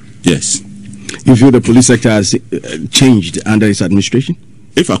 Yes. You feel the police sector has changed under his administration?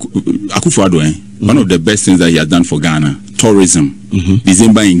 If Akufo-Addo, one of the best things that he has done for Ghana, tourism,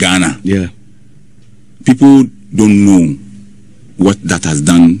 December in Ghana. Yeah. People don't know what that has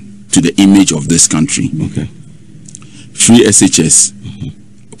done to the image of this country. Okay. Free SHS,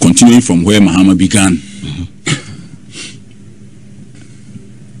 continuing from where Mahama began.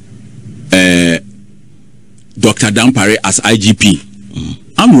 Dr. Dampare as IGP.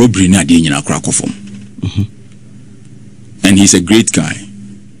 I'm robbery na dey nyina krakɔ fam. And he's a great guy.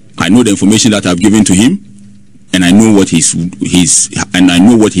 I know the information that I've given to him, and I know what he's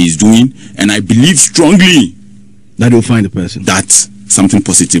doing, and I believe strongly that he'll find the person. That something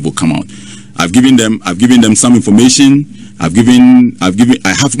positive will come out. I've given them some information. I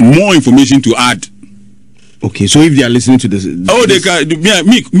have more information to add. Okay, so if they are listening to this, they can.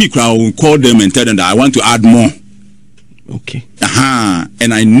 Me will call them and tell them that I want to add more. Okay.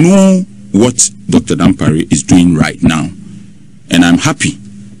 And I know what Dr. Dampare is doing right now, and I'm happy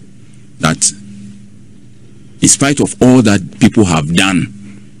that, in spite of all that people have done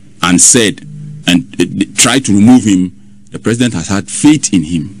and said and tried to remove him, the president has had faith in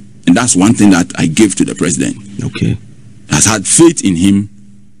him, and that's one thing that I give to the president. Okay. Has had faith in him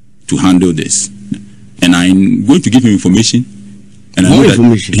to handle this, and I'm going to give him information. And more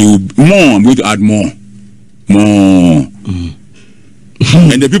information. I'm going to add more.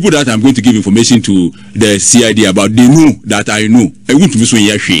 And the people that I'm going to give information to, the CID about, they know that I know. I want to be so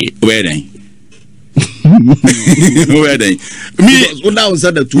where then? Where then?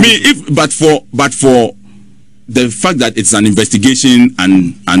 But for the fact that it's an investigation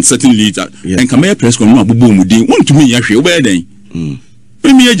and certainly and Kamaya press con want to me where then? Me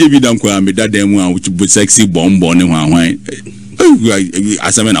that them which sexy bomb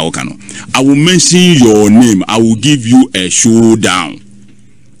I will mention your name. I will give you a showdown.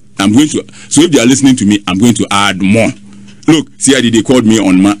 I'm going to. So if they are listening to me, I'm going to add more. Look, CID, they called me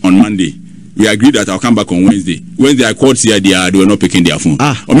on Monday. We agreed that I'll come back on Wednesday. Wednesday I called CID. They were not picking their phone.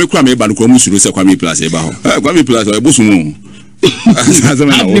 I'm going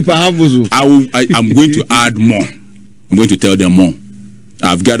to add more. I'm going to tell them more.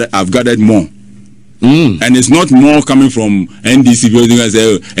 I've gathered more. And it's not more coming from NDC because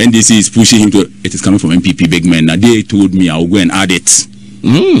NDC is pushing him to. It is coming from MPP big men. Now they told me I will go and add it.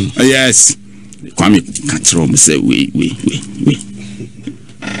 Yes. Kwame Katro say wait.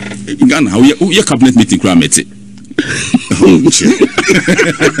 Ghana, how your cabinet meeting Kwame it.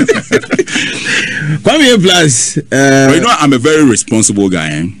 Kwame Plus. But you know I'm a very responsible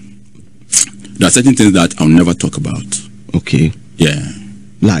guy. There are certain things that I'll never talk about. Okay. Yeah.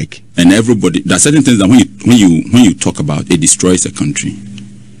 Like. And everybody, there are certain things that when you talk about, it destroys a country.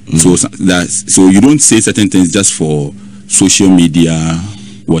 So you don't say certain things just for social media,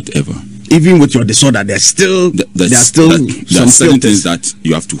 whatever. Even with your disorder, there are still certain things that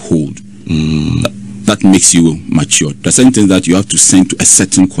you have to hold. That makes you mature. There are certain things that you have to send to a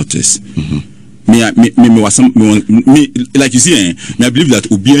certain quarters. Like you see, I believe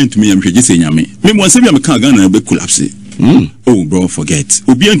that obedient to me, I'm just saying, me once I can't go and collapse. Oh, bro, forget.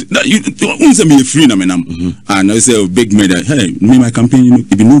 Obedient, you once me free, and I say, big man, hey, me my campaign,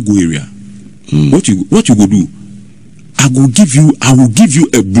 it be no go area. What you go do? I will give you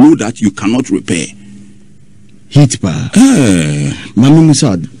a blow that you cannot repair. Hit bar. Mami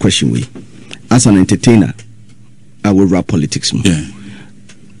Musa, question we. As an entertainer, I will rap politics more. Yeah.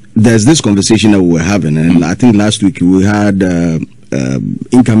 There's this conversation that we were having, and I think last week we had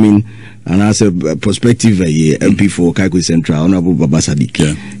incoming and as a prospective MP for Kaikwe Central, Honorable Baba Sadiq.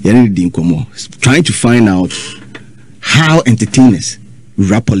 Trying to find out how entertainers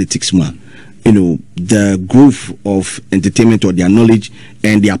rap politics more. You know, the growth of entertainment or their knowledge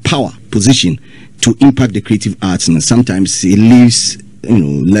and their power position to impact the creative arts, and sometimes it leaves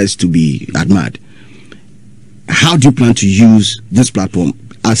less to be admired. How do you plan to use this platform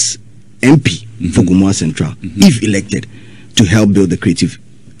as MP for Kumasi Central, if elected, to help build the creative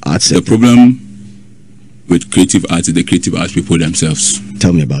arts sector? The problem with creative arts is the creative arts people themselves.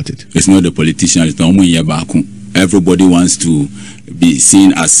 Tell me about it. It's not the politicians. It's not everybody wants to be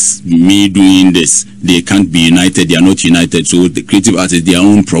seen as me doing this. They can't be united. They are not united. So the creative arts is their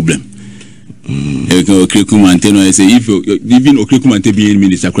own problem. If even Okrekumante being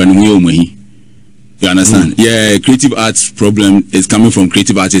minister, you understand? Yeah, creative arts problem is coming from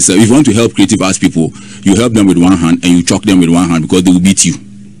creative artists. If you want to help creative arts people, you help them with one hand and you choke them with one hand because they will beat you.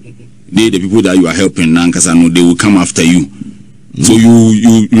 The people that you are helping, they will come after you. So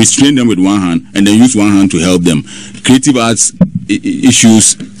you restrain them with one hand and then use one hand to help them. Creative arts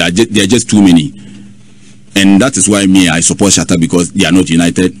issues, they are just too many. And that is why I support Shatta, because they are not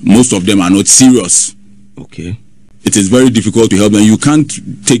united. Most of them are not serious. Okay. It is very difficult to help them. You can't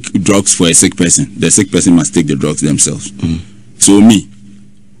take drugs for a sick person. The sick person must take the drugs themselves. So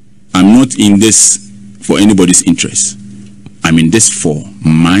I'm not in this for anybody's interest. I'm in this for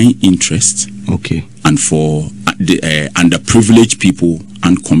my interest. Okay. And for the underprivileged people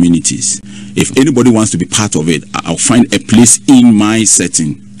and communities. If anybody wants to be part of it, I'll find a place in my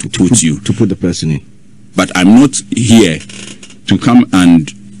setting to put the person in. But I'm not here to come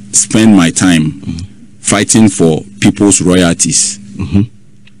and spend my time fighting for people's royalties.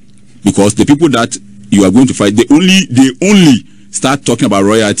 Because the people that you are going to fight, they only start talking about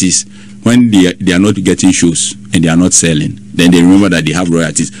royalties when they are not getting shows and they are not selling. Then they remember that they have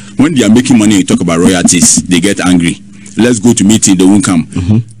royalties. When they are making money and talk about royalties, they get angry. Let's go to meeting, they won't come.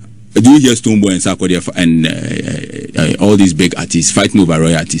 Do you hear Stoneboy and Sarkodie and all these big artists fighting over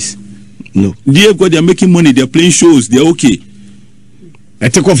royalties? No. They are making money, they are playing shows, they are okay. I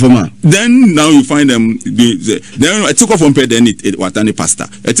take off from her. Then now you find them. Then I took off from pay. Then it was any pastor.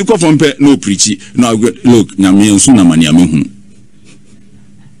 I took off from pay. No preaching. Now look, nyami onsuna mani amehu.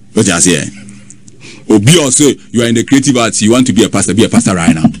 What you say? Obi also, you are in the creative arts. You want to be a pastor? Be a pastor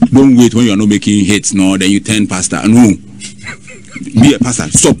right now. Don't wait when you are not making hits. No, then you turn pastor. No, be a pastor.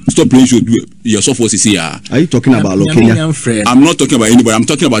 Stop playing show. Your soft forces here. Are you talking about Kenya? I'm not talking about anybody. I'm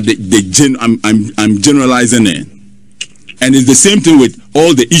talking about I'm generalizing it. And it's the same thing with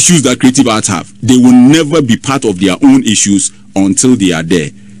all the issues that creative arts have. They will never be part of their own issues until they are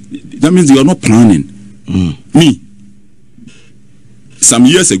there. That means you are not planning. Me, some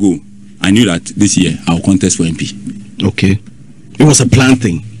years ago, I knew that this year I'll contest for MP. Okay. It was a planned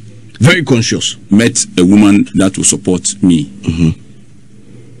thing. Very conscious. Met a woman that will support me.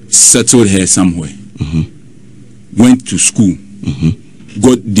 Settled her somewhere. Went to school.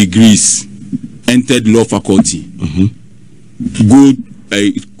 Got degrees. Entered law faculty. Go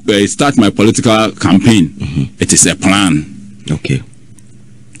start my political campaign. It is a plan. Okay.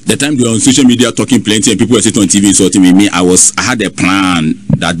 The time they were on social media talking plenty and people were sitting on TV insulting me, I had a plan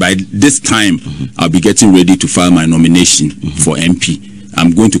that by this time I'll be getting ready to file my nomination for MP.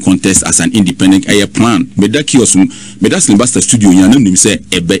 I'm going to contest as an independent. A plan. But that kiosk, but that's Limbasta studio. You know, say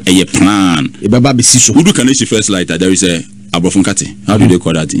a plan. Who do Kaneshi first lighter? There is a Abrofunkati. How do they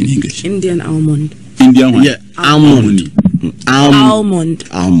call that in English? Indian almond. Indian one? Yeah, almond. Almond.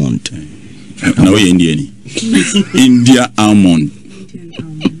 Now we're Indian. India almond.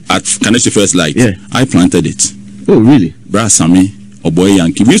 At Kaneshi First Light, yeah. I planted it. Oh, really? Bra Sami or Boy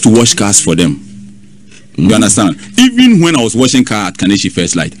Yankee. We used to wash cars for them. You understand? Even when I was washing car at Kaneshi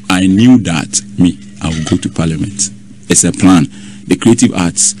First Light, I knew that I would go to Parliament. It's a plan. The creative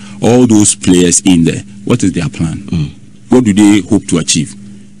arts, all those players in there, what is their plan? What do they hope to achieve?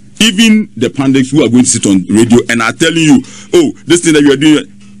 Even the pundits who are going to sit on radio and are telling you, oh, this thing that you are doing,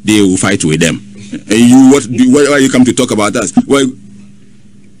 they will fight with them. And why you come to talk about us? Why?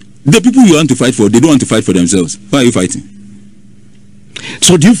 The people you want to fight for, they don't want to fight for themselves. Why are you fighting?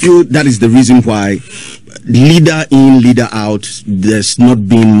 So do you feel that is the reason why leader in, leader out, there's not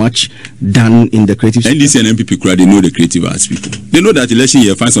been much done in the creative sector? NDC and MPP crowd, they know the creative arts people. They know that election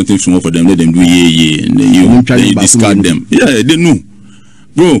year, find something small for them, let them do and then you discard them. Yeah, they know.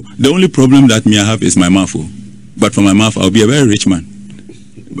 Bro, the only problem that I have is my mouth. But for my mouth, I'll be a very rich man.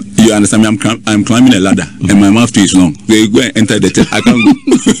 You understand me? I'm climbing a ladder and my mouth too is long. They go and enter the I can't go.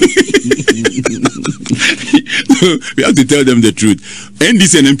 We have to tell them the truth.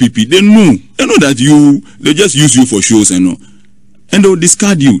 NDC and MPP, they know that they just use you for shows and they'll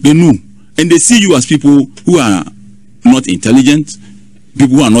discard you. They know. And they see you as people who are not intelligent,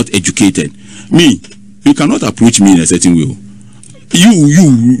 people who are not educated. Me, you cannot approach me in a certain way.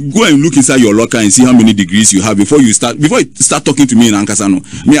 You go and look inside your locker and see how many degrees you have before you start talking to me in Ankasano.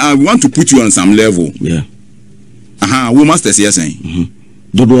 Me, I want to put you on some level. Yeah. We masters here saying.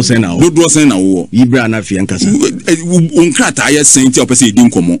 Dodo say now. Ibra na fi Ankasa. Unkrata here saying ti opese din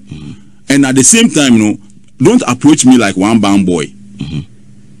komo. And at the same time, don't approach me like one band boy.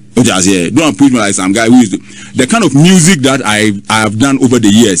 Don't approach me like some guy who is the kind of music that I have done over the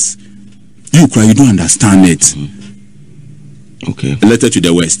years. You don't understand it. Okay. A letter to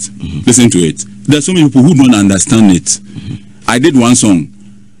the West. Listen to it. There's so many people who don't understand it. I did one song.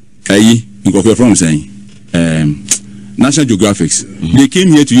 From saying National Geographics. They came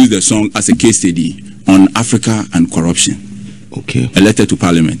here to use the song as a case study on Africa and corruption. Okay. A letter to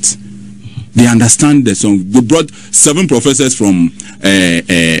Parliament. They understand the song. They brought 7 professors from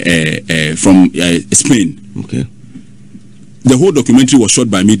Spain. Okay. The whole documentary was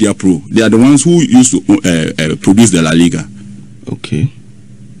shot by Media Pro. They are the ones who used to produce the La Liga. Okay.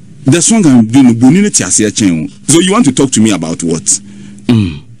 The song I'm doing, so you want to talk to me about what?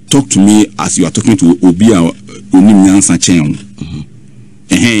 Talk to me as you are talking to Obia Onimnyansa Chen.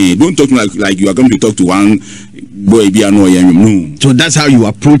 Don't talk like you are going to talk to one boy. No. So that's how you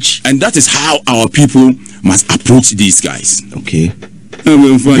approach, and that is how our people must approach these guys. Okay.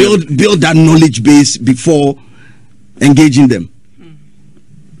 Build that knowledge base before engaging them.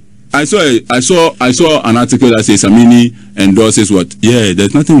 I saw an article that says Samini endorses what? Yeah,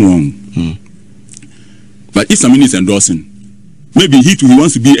 there's nothing wrong. But if Samini is endorsing, maybe he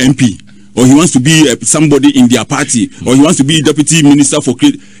wants to be MP, or he wants to be somebody in their party, or he wants to be deputy minister for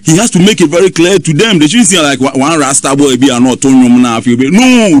credit. He has to make it very clear to them. They shouldn't say like one Rasta boy be an autonomous now.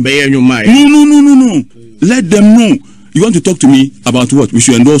 No, no. Let them know. You want to talk to me about what? We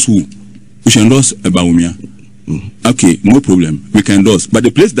should endorse who? We should endorse Baumia. Okay, no problem. We can endorse. But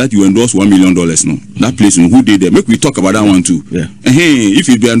the place that you endorse $1 million, no. That place, who did that? Make we talk about that one too. Yeah. Hey, if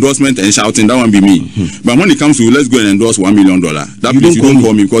it be endorsement and shouting, that one be me. But when it comes to let's go and endorse $1 million, that place you don't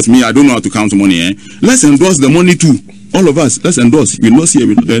call me because me, I don't know how to count money. Let's endorse the money too. All of us, let's endorse. We endorse here,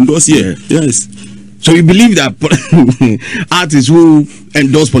 we endorse here. Yes. So you believe that artists who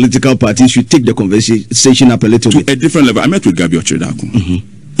endorse political parties should take the conversation up a little bit? To a different level. I met with Gabi Ochedako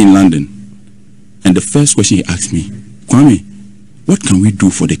in London. And the first question he asked me, Kwame, what can we do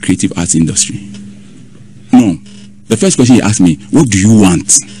for the creative arts industry? No. The first question he asked me, what do you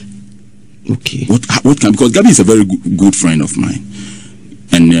want? Okay. What can, because Gabi is a very good friend of mine.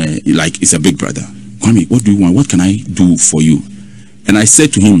 And like, it's a big brother. Kwame, what do you want? What can I do for you? And I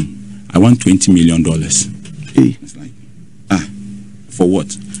said to him, I want $20 million. Hey. It's like, for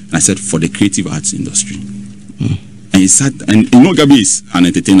what? And I said, for the creative arts industry. And he sat, and you know Gabi is an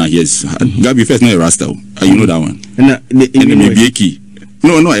entertainer. Yes, Gabi first not a Rasta. You know that one. And the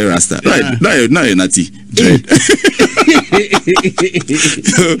no, not a Rasta. Right, not a Nati.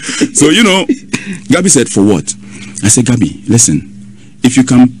 So you know, Gabi said, for what? I said, Gabi, listen, if you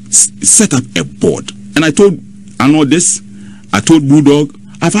can set up a board, and I told Bulldog,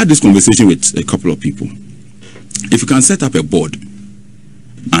 I've had this conversation with a couple of people. If you can set up a board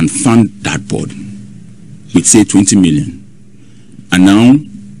and fund that board with say 20 million, and now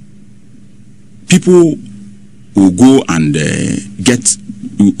people will go and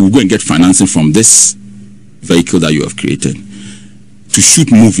get financing from this vehicle that you have created to shoot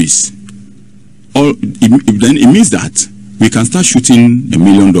movies. Then it means that we can start shooting $1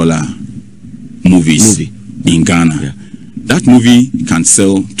 million movies in Ghana. Yeah. That movie can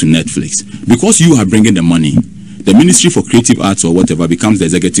sell to Netflix because you are bringing the money. The Ministry for Creative Arts or whatever becomes the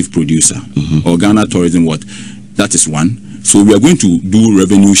executive producer, or Ghana Tourism. That is one. So we are going to do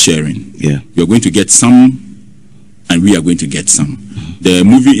revenue sharing. Yeah, we are going to get some, and we are going to get some. The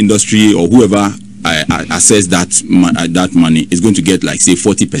movie industry or whoever assess that money is going to get like say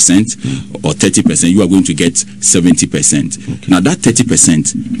 40% or 30%. You are going to get 70%. Okay. Now that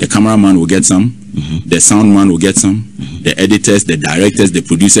 30%, the cameraman will get some, the sound man will get some, the editors, the directors, the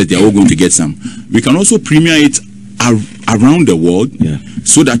producers, they are all going to get some. We can also premiere it around the world,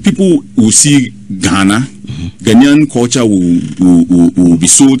 so that people will see Ghana, Ghanaian culture will be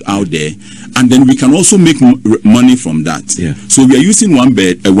sold out there, and then we can also make money from that. Yeah. So we are using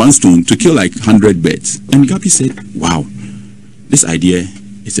one stone to kill like 100 birds. And Gabi said, wow, this idea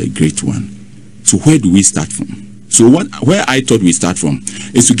is a great one. So where do we start from? So where I thought we start from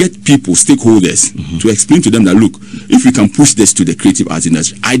is to get people, stakeholders, to explain to them that, look, if we can push this to the creative arts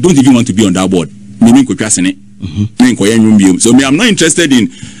industry, I don't even want to be on that board. So I'm not interested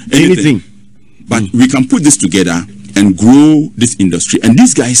in anything. But we can put this together and grow this industry. And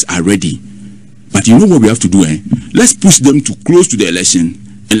these guys are ready. But you know what we have to do? Let's push them to close to the election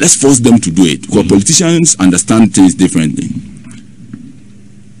and let's force them to do it. Because politicians understand things differently.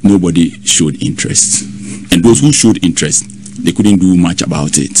 Nobody showed interest. And those who showed interest, they couldn't do much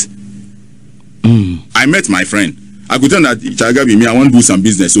about it. I met my friend. I could tell that, Chagabi, me, I want to do some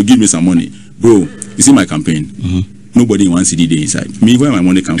business, so give me some money. Bro, you see my campaign? Nobody in one city there inside. Me, where my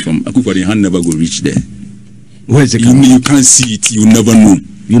money come from, I could for the hand never go reach there. Where is it? You can't see it, you never know.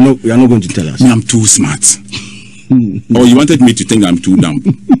 You know, you are not going to tell us. Me, I'm too smart. Or you wanted me to think I'm too dumb?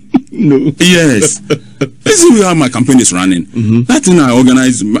 No. Yes. This is how my campaign is running. That thing I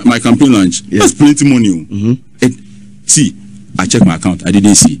organized, my campaign launch, that's plenty money. See, I checked my account, I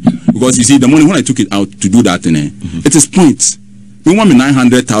didn't see. Because you see, the money, when I took it out to do that thing, it is points. You want me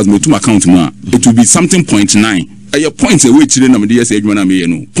 900,000 to my account now, it will be something 0.9. Your points away children of the DSA,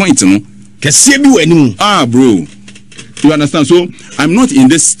 point, no. Ah, bro. You understand? So I'm not in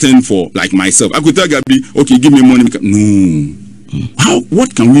this thing for like myself. I could tell Gabi, okay, give me money. No.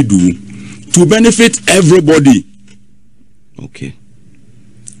 What can we do to benefit everybody? Okay.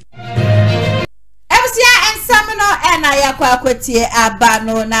 And I aquaquetie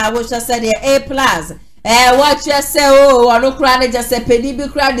abano na which I said A+. What you say, oh, I don't cry, just say penny be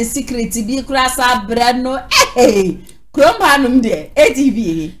cry the secret be class up brano. Hey, come hanum de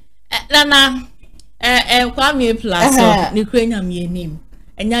ATV. Nana, Kwame A+, Ukraine, me name.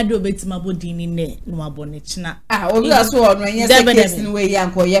 enya do betima body ni ne no abone china obi aso ono enya case ni we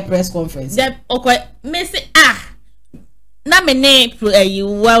yanko ye press conference okay me say na me ne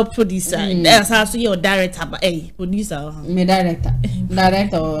well producer that's how your director but producer me director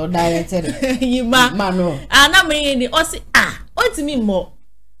you ma no na me ni o say otimi mo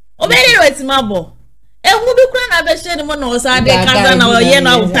obere wetima bo ehu bi kura na be share mo no sa de kanza na ye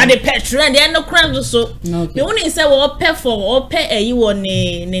na ta de petrol de no kura so me woni say wo pay for wo pay wo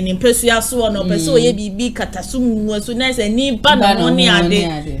ne pesua so no person ye bibi katasum so na say ni ba no money ade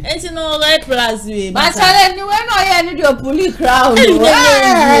enti no right plus we ba chale ni we no ye ni de police crowd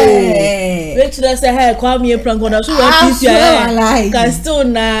which say hey come here prank on so we PPI can still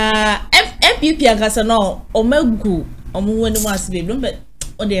na MPP akasa no o magu o mu woni mo asibe no be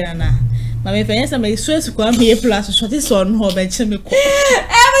o de na Mama fanya me stress kwa me plus so this on ho be che me ko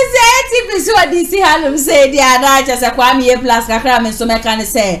say TV so DC halum say dia na cha se kwa me plus kakra me so me kan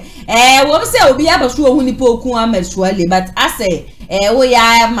say wo say obi abaso ohu ni poku AHMED SUALE but I say wo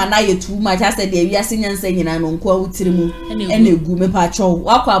ya mana ye too much I say de wi ase nyansa nyina no nko awutiri mu egu me pa cho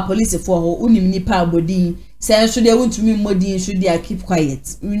wakwa police for ho unim ni pa bodin say so de wuntumi modin so de keep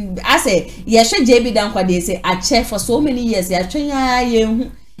quiet I say ye hwe JB dan kwa de say a chair for so many years ya twenya ye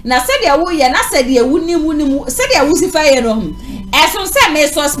hu na said ya wo ye na said ya wunimu said ya wusifa ye no so say me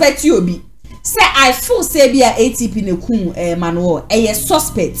suspect you obi say I feel say be a ATP ne kum manual ye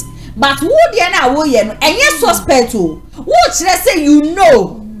suspect but who dey na wo ye no enye suspect o wo kire say you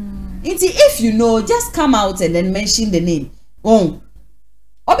know if you know just come out and then mention the name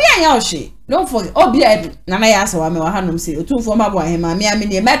obi anya ohwe don't forget obi na na ya asawa me wa hanom say otumfo mabo ahema me ame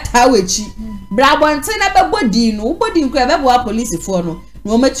ne meta wechi brabonte na bebodi no bodi nko bebo police for no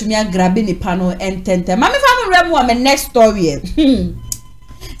no matumi agrabe ni pano entente mama famu remu am next story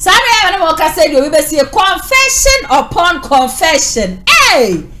Sorry I don't want say we be see confession upon confession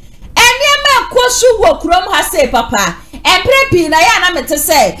enema kwosu wo krom ha say papa emprepi na ya na mete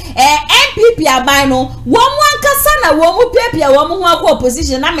say MPP aban no wo mu ankasa na wo mu pepia wo mu ho akọ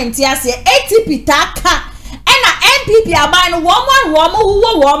opposition na menti ase ATP taka MPP aban no wo mu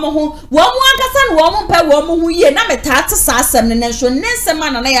ankasa na wo mu pe wo mu hu ye na meta te sa asem ne nso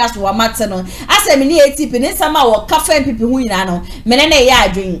nensema na ya so wa mate no asem ni ATP nensema wo kafa MPP hu nyina no mene na ya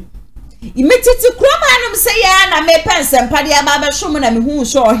adwen imetiti kroma anum se ya na me pensem pade aba be hwom na me hu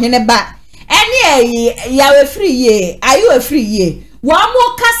so ohene ba ene ya we free ye ayu we free ye wo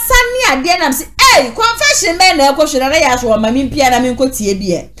mu kasa ni ade na se confession me na ekohwera na ya so wa mami mpia na me nkotie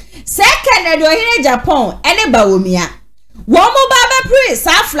bie second de ohene Agyapong ene bawomia wo mu ba be pray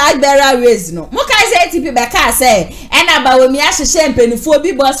sa flag bearer raise no mo kai say ATP be ka say ena bawomia hyehye mpenifo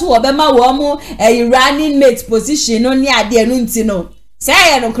bi boss wo be ma wo mu running mate position no ni ade no nti no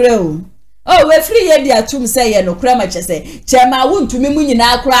say no kre oh we free ye dia tum say ye no kra ma chese chema wuntumi mu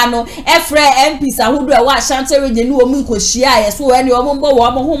nyina akra no efre MPs ahodo e wa Ashanti region ni wo mu nkohia ye so we ni wo mbo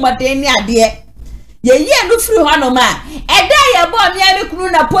wo mo homaden ni ade ye no free ho no ma eda ye bo mi ami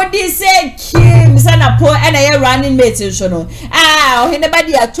kunu na podi say kim sana po ena ye running mate so no ohene ba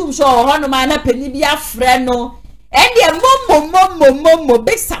dia tum so ho no ma na pani bi afre no ende momo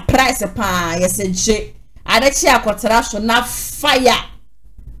big surprise pa ye se je adachi akotra so na fire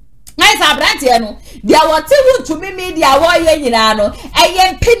nice abrante no dia wote wuntumi media wo ye nyina no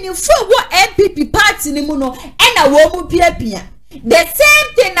eye mpenifo wo MPP party ni mu no ena wo mu piapia the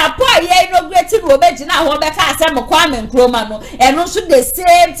same thing na po ye inaugurate no be gina ho be ka asem Kwame Nkrumah no eno so the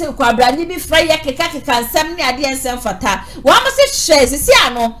same thing kwa brani bi fra ye keka nsem ne ade nsem fata wo mo se hwe sisi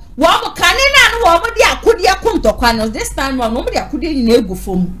ano wo mo kane na no wo mo de akode kontokwa no this time no mo de akode nyina egu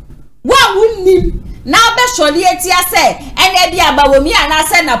fom wa wunnim na be soli eti ase ene bia ba wo mi ana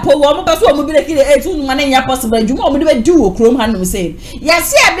se na po wo mo be so mo bi le kire etu no na nya possible adwuma mo de be di wo krom hanom se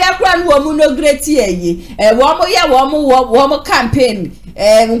yes e be akura no wo mo no great eyi wo mo ye wo mo campaign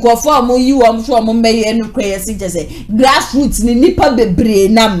nkofo mo yi wo mo so mo meye no kwe yes je grassroots ni nipa bebre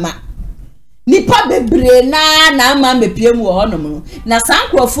na ma nipa bebre na ma mepiem wo honom no na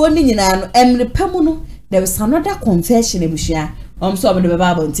sankrofo ni nyina no emrepam no there was another confession ebushia so am de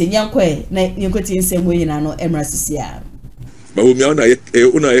baba ntenyan kwe na yenkoti nsem wo nyina no emrasisia ba wo mi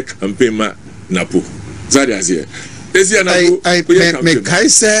una ye campaign ma napo zadi azie esia na me kai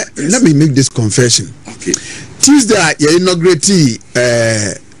say let me make this confession. Okay. Tuesday you inaugurate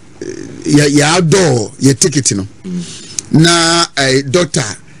ya outdoor your ticket no na doctor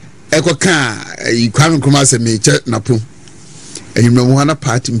ekoka Kwame Nkrumah say me che napo enyimna mo hana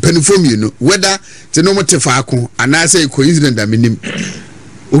party mpanifom you know whether te no mote faako ana say coincident da menim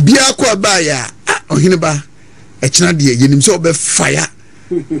obi akọ ba ya ohine ba ekina de yenim so be fire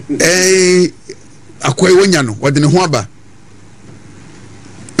akoy wonya no wode ne ho aba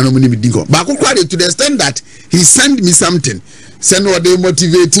and I'm dingo. But to the extent that he sent me something, send or they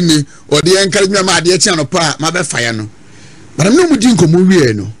motivate me or they encourage me my dear channel pa my fire no. But I'm not dingo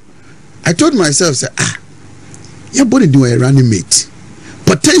movie no. I told myself, say, your body do a running mate.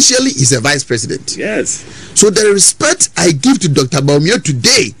 Potentially is a vice president. Yes. So the respect I give to Dr. Baumia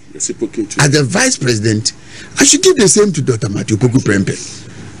today as the vice president, I should give the same to Dr. Matthew Poku Prempe.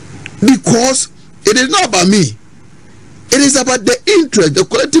 Because it is not about me. It is about the interest, the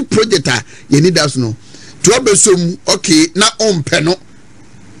collective project you need us know. To have some okay, now on penal,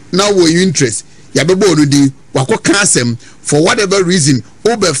 now we interest. Ya be born di wako kansem for whatever reason.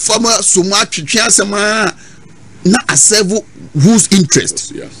 Obe former so much chance na serve whose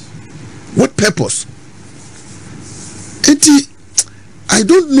interest? Yes. What purpose? I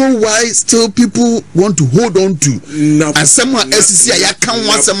don't know why still people want to hold on to. And someone else is here. I can't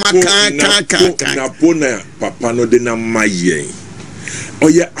want some Napona Papa no de na maye. Oh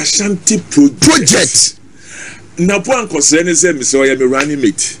yeah, Ashanti project. Napo ankosene se mi se oh yeah me running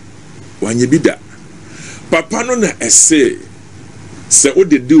mate. Wanye bi da. Papa no na ese se o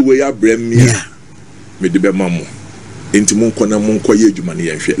de do we ya brem me. Me de be mamo. Enti monko na monko ye adwuma ne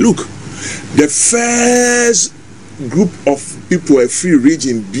yenhwe. Look, the first group of people a free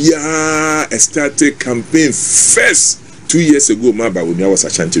region bia started campaign first 2 years ago Maba when I was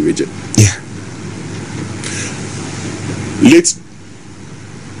Ashanti region. Yeah. Late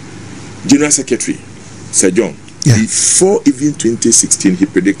General Secretary Sir John, before even 2016 he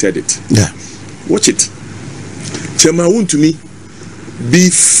predicted it. Yeah. Watch it. Chairman to me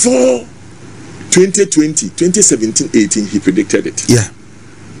before 2020, 2017, 18 he predicted it. Yeah.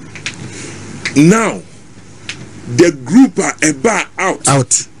 Now the group are a bar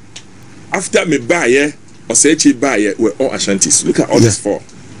out. After me buy or say buy were all Ashantis. Look at all these four.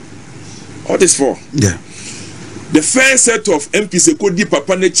 All these four. Yeah. The first set of MPs Ekodi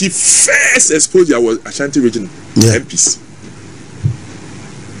Papa Nechi first exposure was Ashanti region MPs.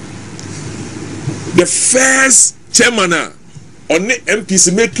 The first chairman on the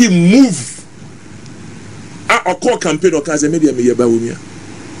MPs making move. A call campaign or cause media me yeba wumia.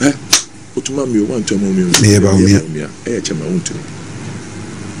 Otuma mi want to mo mi. Yeba wumia. Chama want.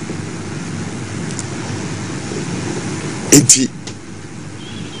 Enti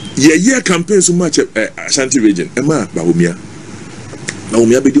ye campaign so much Ashanti region ema ba wumia. Na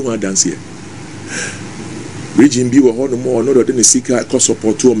wumia be di one dance here. Region bi wo ho no mo no do ne sika cost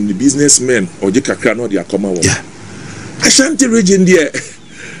support to the businessmen or je kakra no dey akoma wo. Ashanti region there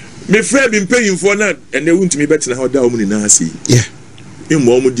me friend been paying for that and they won't me better how that woman na see. Yeah. Me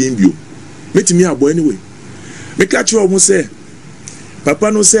mo mo din bio. Metimi abo anyway. Me catch you almost say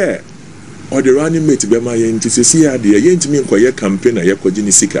Papa no say or the running mate be my enti se see ade ye ntimi nkoye campaign na ye kwaji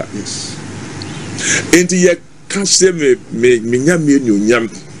ni sika. Yes. Enti ye catch say me nyam me nyam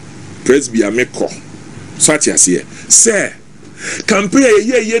presbia me ko. So ati ase say campaign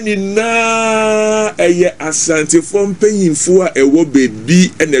ye ni na eye Asante from payinfo a ewo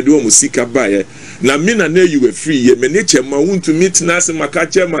bebi ene de o musika bae na me na you were free ye me ne chema won't meet na se maka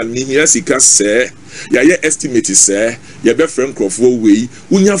chairman ni hia sika se ya ye estimate se ye be friend crofo we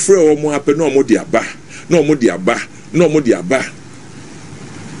unya frɛ o mo hape na o mo de aba na o mo de aba na o mo de aba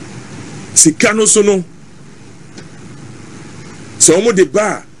sika no so no so o mo de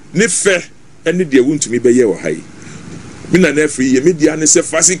ba ne fe ene de won't me be ye wo hai mina na free ye media ne se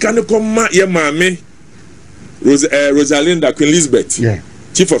fasika ne koma ye maame Rosalinda Queen Elizabeth,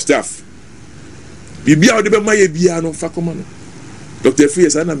 Chief of Staff. Bibia ode be ma ye bia no fa koma no. Dr. Free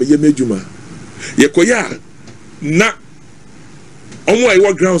sana me ye medjuma. Ye koya na omo I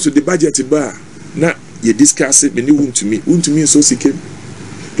work grounds with the budget ba na ye discuss it me ni wuntumi so sikem.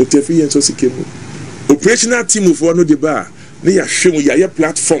 Dr. Free so sikem. Operational team of one no de ba na ya hwem ya ye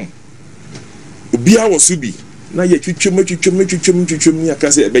platform. Obia wo subi na ye twitwem ya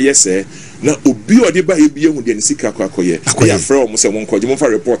kase ebe yese na obi ode ba ebie hu de sika kwakoye ya fra o mo se won kwaje mo fa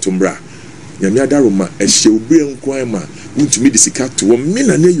report mbra nyame adaroma ehye obi enkwan ma untumi de sika to wo me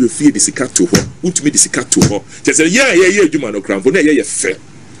na you fie de sika to ho untumi de sika to ho chese ye adwuma no kramfo na ye fe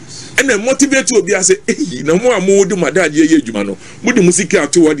ena motivate obi ase na mo amodu madade ye adwuma no mo de musika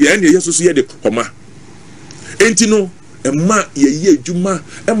to wo de ena ye soso ye de koma enti no emma ye adwuma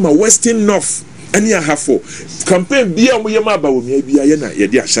emma Western North ani ahafo campaign bia mo yema ba wo mia bia ye na ye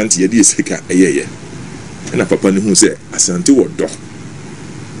de Ashanti ye de sika eyeye na papa ne hu se Asante wo do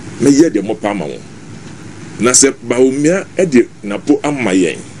me ye de mo pa ma wo na se ba wo mia e de napo amma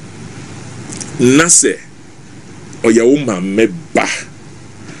yen na se oye wo ma me ba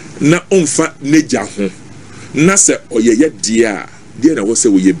na onfa neja ho na se oye ye dia na wo se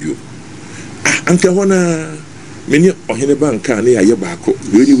wo ye bio anka hona many ohene banka ne aye baako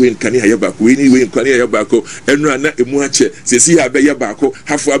we nka ne aye baako we nka ne aye baako enu ana emu ache sesi ya be ye baako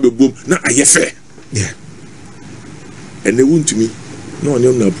hafo abebom na aye fe yeah and they want to me no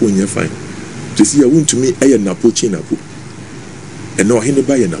one na po nya fine sesi ya want to me aye na po chi na po and no ohene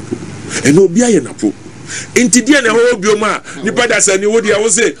ba ye na po and no bia ye na po enti dia na ho bioma nipa da sa ni wo dia wo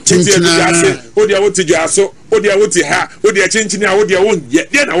se chichi dia se wo dia wo ti dwa so wo dia wo ti ha wo dia chinchini a wo dia wo ye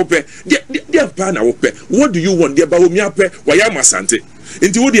dia na wo pe dia pa na wo pe what do you want dia ba wo mi ape wa ya masante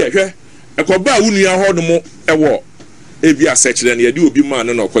enti wo dia hwe ekoba wo nua ho no mo ewo ebi asechire na ye di obi ma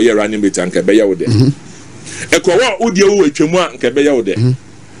no na okoye running mate anka be ya wo de ekowa wo dia wo atwamu a anka be ya wo de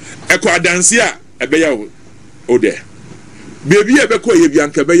eko adanse a ebe ya wo de bebi e be ko ye bi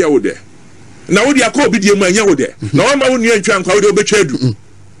anka be ya wo de na wo dia ko obi die mu anya wo de na wo ma wo nua ntwa anka wo de obetwa adu.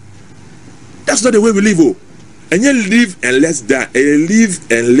 That's not the way we live. Oh, and you live and let's die. Live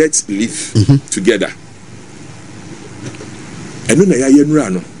and let's live together. And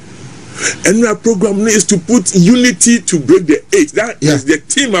then and our program is to put unity to break the eight. That is the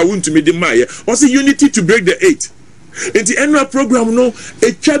theme I want to make the Maya. Also, unity to break the eight. In the annual program, no,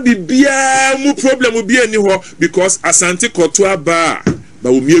 it can be more problem will be anywhere because Asante Kotua Bar,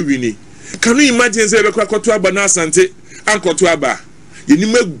 but we winning. Can you imagine say Kotua Bar na Asante and Kotua Bar? You need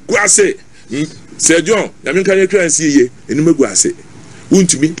me guase. Sir John, I mean, can you try and see ye? Enime guase.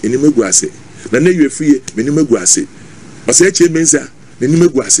 Won't me, enime guase. Na ne you free, enime guase. O say che mensa, enime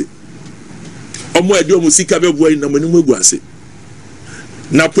guase. Omo edi omo sika be boy na enime guase.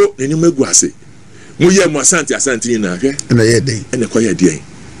 Na po enime guase. Mo ye mo asante ni na hwe. Na ye den. Ene kwa ye den.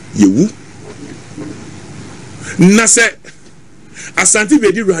 Ye wu. Na se asante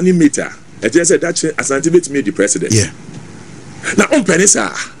be di running meter. E je say that asante be to me the president. Yeah. Na on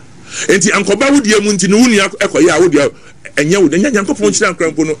penisa. Enti ankoba wo die mu nti no wuni ekoye a wo die enye wo de nyankopon chira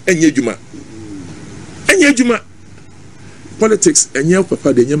nkrampo no enye adwuma politics enye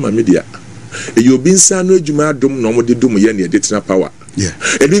papa de enye media e yo bi nsa no adwuma adom no mo de dom ye ne de tena power yeah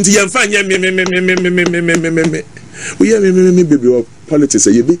enti ye mfa nye me wo ye me baby politics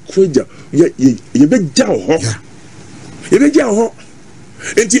ye be koja ye be ja ho ye be ja ho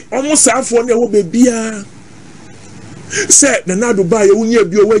enti omo saafo ne wo be bia say na nado ba ye wunya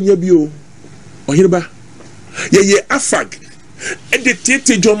bi o wanya bi o ohireba ye afag e de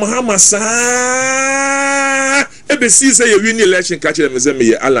tete jo mahama sa e be si say ye win election ka kire me say me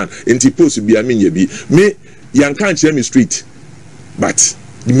ye alan enti post bi ami nya bi me yan kan kire me street but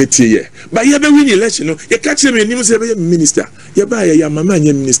the metie ye ba ye be win election no ye ka kire me nim say be minister ye ba ye ya mama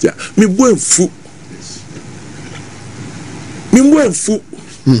nya minister me boenfu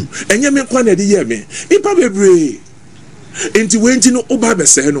enye me kwa na de ye me ipa bebre enti wenti no oba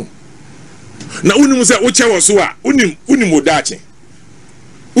bese no na unim se wo chewo so a unim odache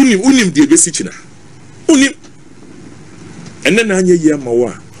unim de besi china unim enne na anya yi ama wo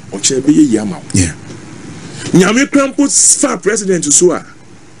a o che be yi ama wo yeah nyame krampo fa president so a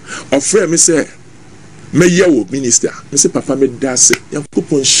ofre me se me ye wo minister me se papa me dase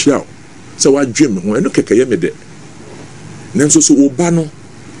yakopon hia se wa dwem ho eno kekeye me de nenso so oba no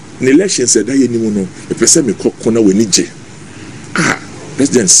in elections that ye nimu no e pese me kokona weni je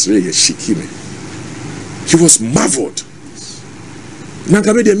president say shiki me he was marveled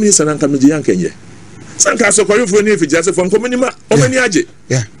nanka be the minister nanka me je yankenye sanka so kwari fo ni efija se fo nkomani ma omani age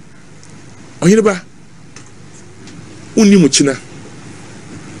yeah ohireba unimu china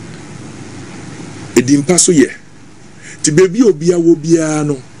edimpa so ye ti baby obia wo bia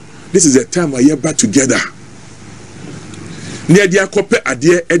no this is the time I back together ne dia kope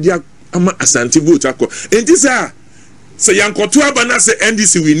ade edia ama asante vote akọ enti say yankoto abana say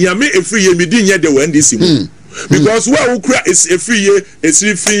NDC win ya me efri ye medi nya de NDC mu because wa ukra is efri ye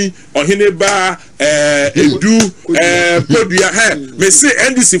esrifi ohene ba edu podua he me say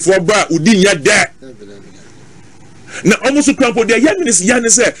NDC for ba udi nya de na almost krampo de ya ne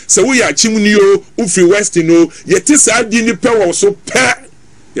say we ya chimni o ufri west no ye ti sa di ni pe wo so pe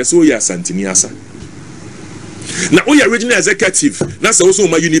ye so ya santini asa na we original executive na say also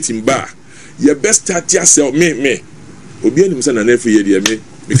my unity mba ye best start yourself me obi anim say na every year dey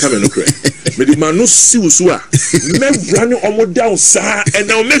me come no cry me the man no see so a me run omo down sa and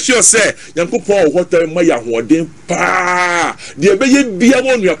now make sure say yankopon what my ya hoden pa dey be ye bia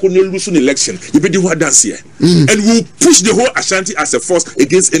won ya ko no lose an election you be the one dance here and we will push the whole Ashanti as a force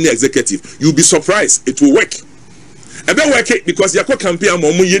against any executive. You'll be surprised it will work. E be work because yakọ campaign am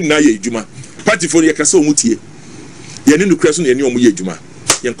omo ye na ye adwuma party for ye kasa omo tie ye ne no kreso ne omo ye adwuma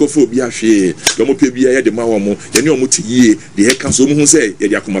yankofo obi ahwe omo pe bia ye de ma omo ye ne omo tie ye de he kan so omo hu say ye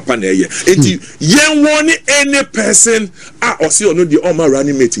de akoma pa na ye enti ye won any person a o se ono de omo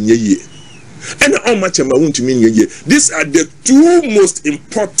running mate nye ye And how much am I want to mean? These are the two most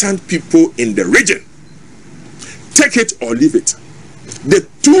important people in the region. Take it or leave it. The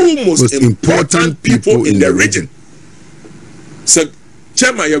two most important people in the region. So,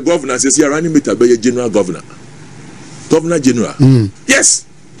 Chairman, your governor says you're running with a general governor. Governor General. Yes.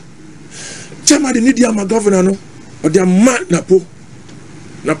 Chairman, they need my governor, no? Or they are mad, Napo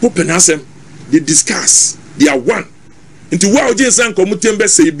Penasem. They discuss. They are one. Into what James and Komutembe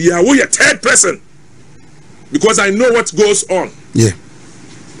say, be a third person. Because I know what goes on. Yeah.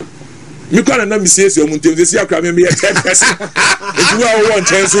 You can't let me say, so Mutembe say, I can be a third person. It's where I want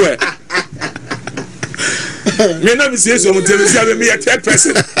chance where. Me not me say, so Mutembe say, I can be a third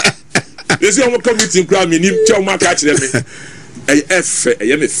person. They say, I'm a committee crowd, me need to catch them. I am fair.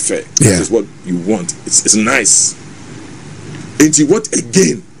 That is what you want. It's nice. And see what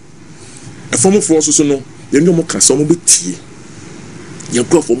again? A form of force also no. You know more kasa omo betie. You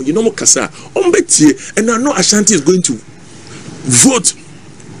go for me. You know more kasa omo betie. And I know Ashanti is going to vote.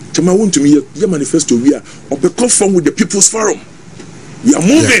 Chama want to me your manifesto we are or become form with the People's Forum. We are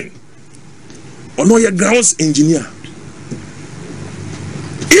moving. Or no your grounds engineer.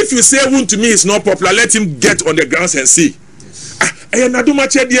 If you say want to me is not popular, let him get on the grounds and see. And I do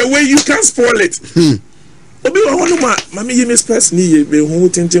much the way you can spoil it. Obi wa hono ma mama ye mistress ni ye be hu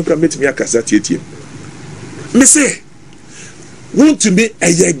tintin kwa metimi akasa tietie. Me say want to be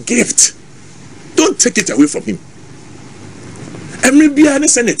a gift. Don't take it away from him. Every bia ne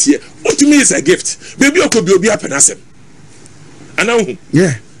senate here. What to me is a gift. Baby okobi obi apenasem. Anahu.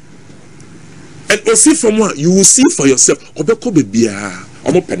 Yeah. And see from one you will see for yourself. Obeko be bia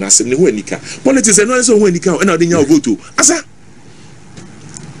omo penasem ne ho anika. Politics and no so ho anika and ade nya vote. Asa.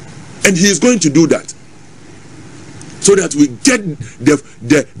 And he is going to do that. So that we get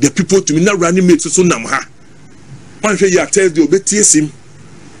the people to be not running mates so namha. Man say you tell the obetisim.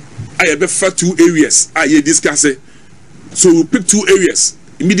 I have 2 areas. I discuss it. So we pick 2 areas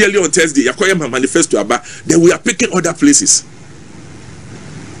immediately on Thursday. Yakoya manifesto about. Then we are picking other places.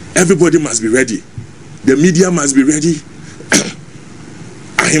 Everybody must be ready. The media must be ready.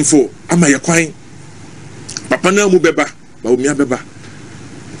 Ahimfo ama yakwai. Papa na mu beba, ba omi abeba.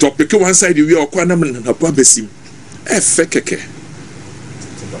 To pick one side we are kwa na na pa besim. Keke.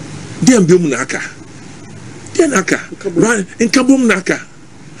 Dem biom naka. Dem naka. Run in kabum naka.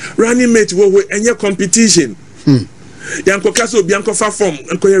 Running mate wo enye competition. Yanko kaso bianko fa form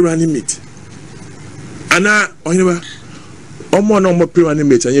enko ye running mate. Ana onye omo na omo pre running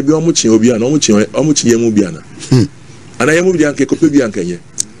mate anye bi omo chi obi ana omo chi yemu bi ana. Ana yemu bi anke kope bi anke nye.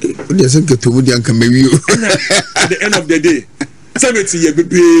 Odi ase nke to mu di anka mewi o. At the end of the day, 70 ye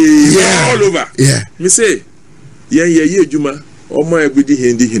be all over. Yeah. Me say ye juma omo egudi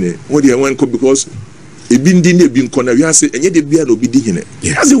hendi hine what dey wan come because ebi ndi na ebi nkona we say enye de bia na obi di hine.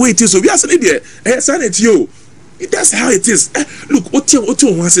 That's the way it is. So we are saying there sanity yo. That's how it is. Look oti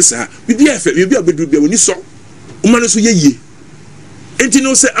won say sir we be afa we be abedu bia oni so umane so ye enti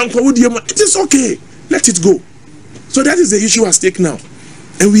no say anko wo dey it is okay, let it go. So that is the issue at stake now,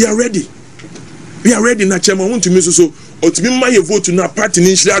 and we are ready na chairman want to me so otimi ma ye vote na party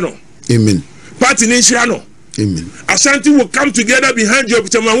ni nhira no. Amen. Party ni nhira no. Amen. Ashanti will come together behind you,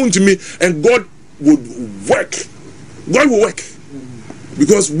 and God would work. God will work.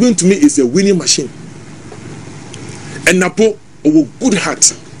 Because win to me is a winning machine. And Napo, a good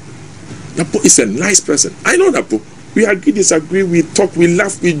heart. Napo is a nice person. I know Napo. We agree, disagree, we talk, we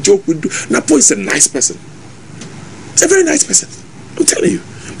laugh, we joke, we do. Napo is a nice person. It's a very nice person. I'm telling you.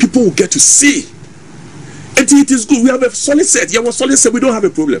 People will get to see. And it is good. We have a solid set. Yeah, solid set. We don't have a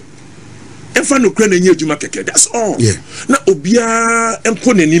problem. That's all. Yeah. Now obia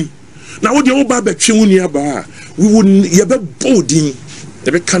emponenim. Now what the oba be twemu ba we would ye be bolding.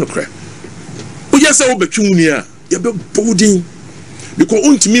 Ye be kind of cry. O yes say oba twemu ni a ye be bolding. Because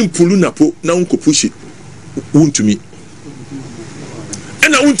untimi mpulu napo na unko push it. Untimi.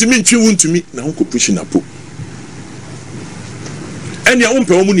 And na untimi ntwi untimi na unko push napo. And ya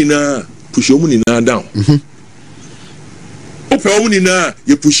umpe omu ni na push omu ni na down.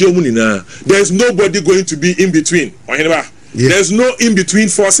 There's nobody going to be in between. Yeah. There's no in between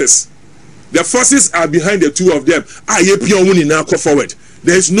forces. The forces are behind the two of them. Go forward.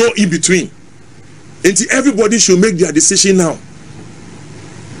 There's no in between. Until everybody should make their decision now.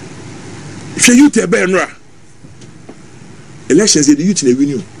 If you elections, the youth in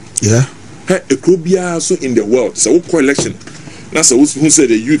the yeah. A crobia so in the world. So we call election. That's who said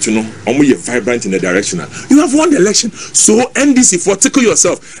the youth, you're vibrant in the direction. You have won the election. So NDC for tickle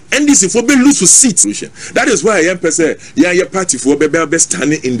yourself. NDC for be lose to seats. That is why I am say your party for be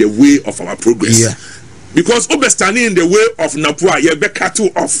standing in the way of our progress. Yeah. Because be standing in the way of Napua, you be cut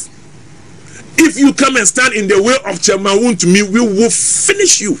off. If you come and stand in the way of Chairman Woon to me, we will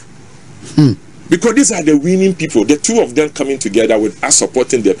finish you. Because these are the winning people. The two of them coming together with us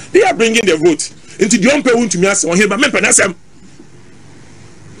supporting them. They are bringing the vote into the Umpe Woon to me as on here, but men penasem.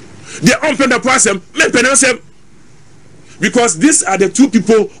 The Umpe the person, men penasem. Because these are the two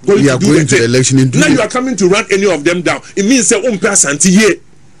people going to do the election. Now you are coming to run any of them down. It means that Umpe Santi here.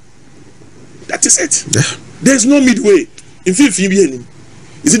 That is it. Yeah. There is no midway. In fact,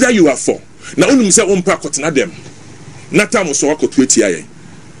 is it that you are for? Now only say Umpe Kotina them. Nata so wako 20 years.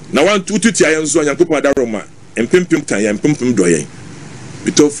 Now 1 2 2 years so yan people that Roma and pim tan yan pim doyen.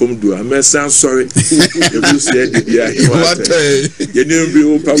 We talk from do I'm sorry. You say what you name be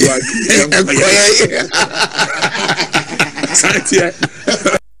Umpe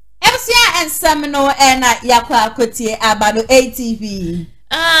FCA and Seminole and Yakwa Kotie Abado ATV.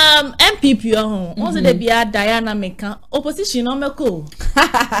 MPP also they be a Diana Meka opposition on Meko.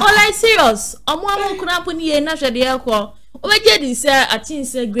 All like serious. Omo kuna puni ye na hwede akọ. Obeje di say I think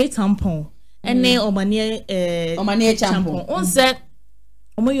say great tampon. Ene omanie champon. On say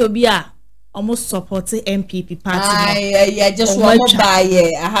omo yobi a omo support MPP party. Yeah, just one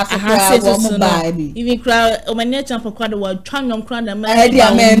buy I have to buy bi. Even crowd omanie champon crowd were twanyom crowd na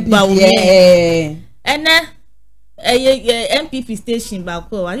MPP. Ene MPP station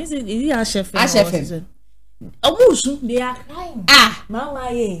back. I think is it AHMED? Omusu, they are crying. Mama,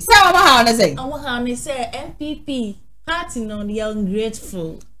 ye. Say what how they say? How they say MPP party no they are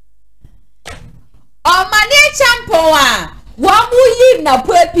ungrateful. Mani champo Wamu yi na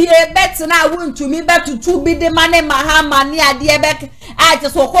pwepie bet na won to me bet to be the money Mahama ni ade bek. I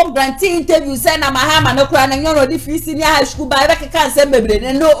just so come grant interview say na Mahama no kura na nyon odi fi senior high school ba bek kan say bebre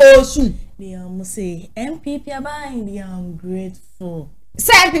no osu. They must say MPP are buying, they are ungrateful.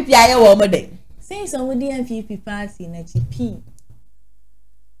 Say MPP are your woman. Say some with the MPP party in HP.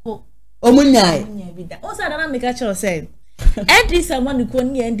 Oh, Omunyai. Also, I don't make a choice. Say, at least I want to go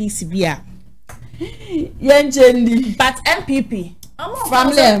near NDCBA. Yenchendi. But MPP,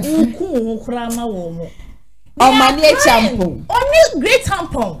 family who crama womo. Oh, mani champon. Only great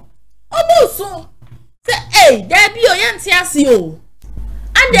tampon. Omusu. Say, hey, there be your yantiasio.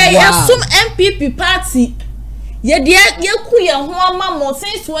 And they assume MPP party. Ye ku ye ho ama mo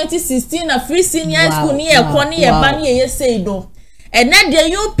since 2016 na free senior school ni e ko ni e ba ni ye say do. And then the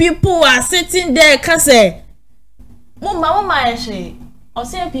you people are sitting there can say mama she o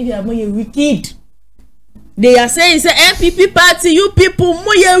say MPP are mo ye wicked. They are saying say MPP party you people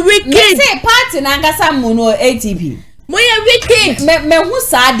mo ye wicked. Me say party na ngasa mo no ATP. Mo ye wicked. Me hu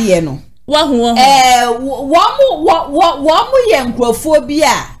sa de no. Wahu Wamu ye nkrofo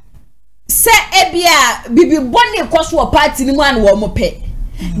bia se ebia bibi boni kwaso party ni mu an wo mo pe.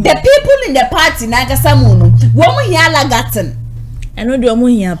 The people in the party na gasa mu no wo mu hia lagaten eno de wo mu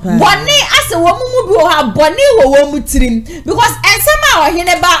hia pa boni ase wo mu bi wo ha boni wo mu tirim because ensema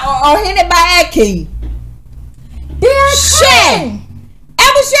ohene ba eke they are shame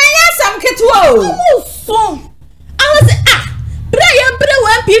ebushanya sam ketwo mu so I was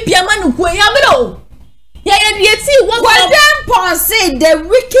MPP amanu kwe ya bro. Yeah, Paul said the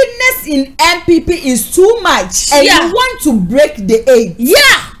wickedness in MPP is too much and you want to break the aid.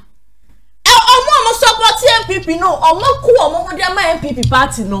 Yeah. Omo support MPP no. Omo ku omo ho dia ma MPP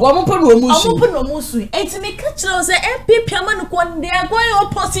party no. Omo pon omusu. Omo pon omusu. Enti me catch no say MPP amanu ko they are going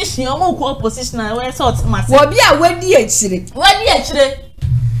opposition. Omo ku opposition na we sort massive. Wo bia wadi achire. Wadi achire.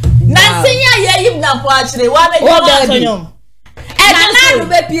 Na senya ye yim na po achire. Wa be Antonio. Anado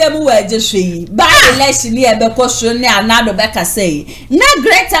be PM we jeswe by election e be koso ne anado be ka say na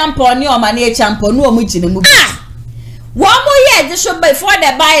great tampon ne o mani champion no mu gine mu wo mu ye jeswe before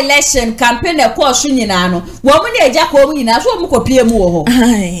the by election campaign e koso nyina no wo mu ne eja ko mu nyina so mu ko PM wo ho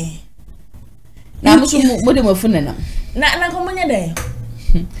na mu mu de mafu na ko mu nya de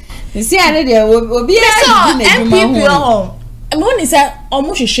nsi ane de obi a di na MPP ho mo ni say o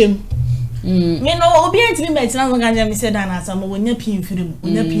mu hwehwem me no obi enti me metina no ganja me say dan asam wonya pin firim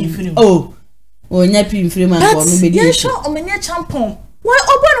oh wonya pin firim an ko no be di ye sho o menya champon wo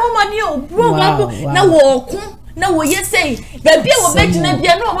obo no mani o bro na wo ku na wo ye say ba bia wo begina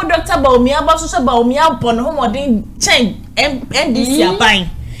bia no wo doctor ba omi aba so ba omi abon ho modern change NDC aban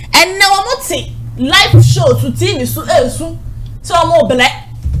and na wo muti live show to TV so esu so mo bele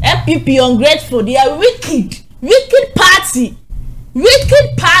MPP ungrateful they are wicked party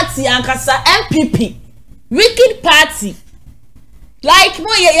ankasa MPP wicked party like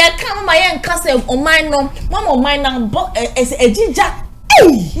mo ye come ma ye nkasa oman no mo oman na bo ejija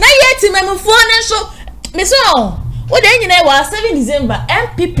na ye ti memfo na so me so wo de nyina wa 7 December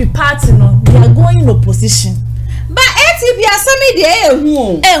MPP party no they are going in opposition but ATP asemi de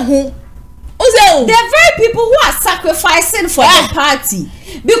ehu o say the very people who are sacrificing for the party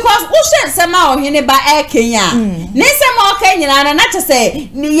because ushe sema ohene ba Kenya ne sema Kenya na na say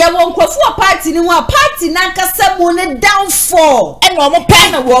ni ye won kwofo party ni wa party na kasa mo ne downfall and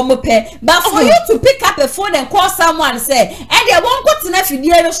wo mo pe but for you to pick up a phone and call someone say and they won go tena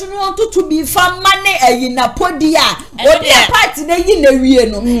fidie no so no to be fa mane ayi na podia odi party na yi na wie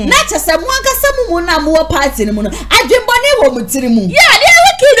no na chese mo kasa mo na mo party ni mo no adwembone wo mo tiri mu yeah they are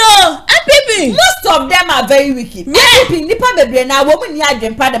wicked oh and most of them are very wicked people nipa bebre na wo mo ni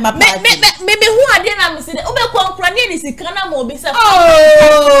adwempa dem party me who are they na me say obe kwankra ni ni sikana mo obi say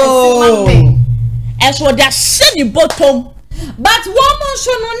oh and so that shit the bottom but woman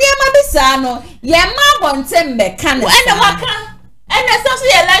show no niema bisa no ye ma bontem be kan and waka and so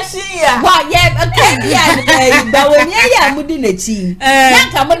election ya wa ye okay ya ba wo mi ya mudi na chi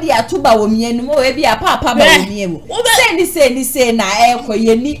yanka mo dia to ba wo mi anu mo we bia papa ba wo mi ewo say na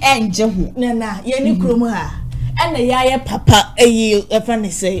ekoye ni enje ho na ye ni krom ha and ya papa eyi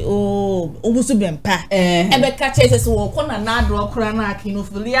friend say oh obusu bempa ebe ka che say wo ko na do okra na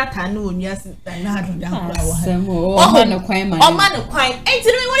akinofili ata na onua na do da kwa wa na kwan man o man kwan enti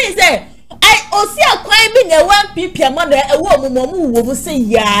me what say I osi akwan bi na 1 ppm mo da ewo momomu wo say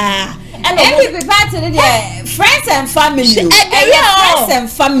ya and every party there friends and family friends and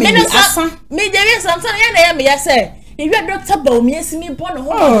family asa me there is something ya me ya say if you doctor ba me esi me born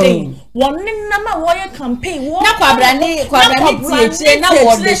ho day one na ma wo ye campaign wo na kwabrani tie na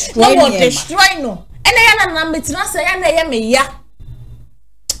wo destroy no and ya na metina say ya na ya me ya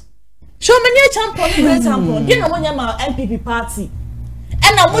show me new champion great champion you know when you ma MPP party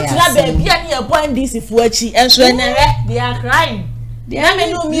and na mutina ba bia na boy DC fu achi and so na they are crying na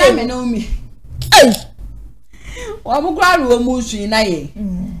me no me wa mu kwa ru mu sui na ye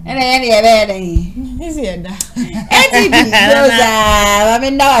ena ye na ye be den isi eda doza ba me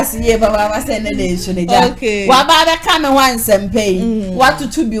nda wasiye baba ba se na le so ne ja wa ba be ka me wan sempei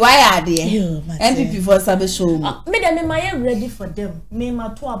what to be why are there MPP for sabe show me dem me my ready for them me ma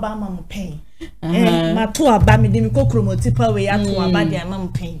to aba ma mo pen ma to aba me dem kokromoti pa we ya to aba dia ma mo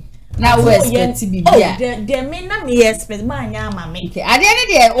pen na we expect bibia de me na me expect ma anya ama me ade ne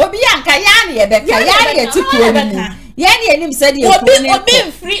de obi anka ya ne ye be ka ya ne ti ko mu ya ne enim se de obi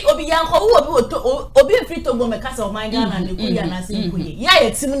free obi yanko obi free to go me kasa o my Ghana ne ku ya na se ku ye ya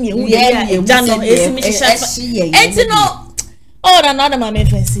ye tim ne hu ye jano esimi shisha enti no oh na na ma me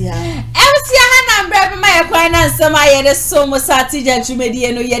fancy ya emsia ha na mbra be ma ye kwan na nsema ye de so mo sati ja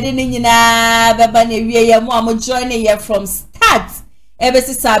twumedie no ye de ne nyina beba na wie ye mo am join ye from start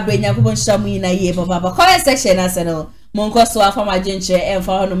ebesi sabrenya ko shamu ina ye baba comment section aseno monko so afa majenche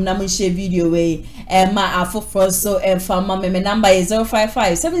emfa honum na munhye video we ma afofro so emfa ma me number is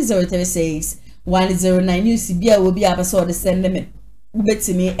 0557036109 news bia wo bia abaso de send me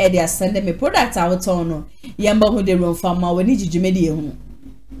ubetimi e de send me product awoton no yemba ho de room fa ma wani jijumedi hu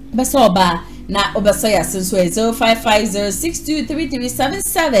beso oba na obeso ya senso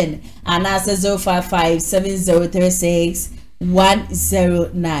 0550623377 and as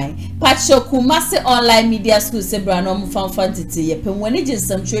 0557036109 Pacho Kumasi online media school sebra no mfanfantiti ye pen wani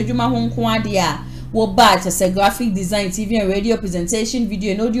jinsam tredwuma ho nko ade a wo batch as a graphic design, TV and radio presentation,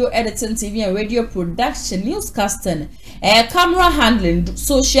 video and audio editing, TV and radio production, newscasting, camera handling,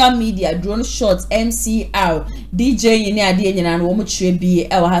 social media, drone shots, MCR, DJ yini ade nyina no wo twe bi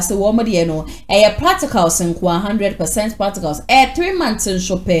e wa ha se wo mo de no practicals nko 100% practicals 3 months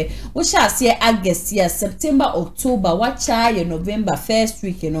nshope wo sha se August ya September October wacha ye November first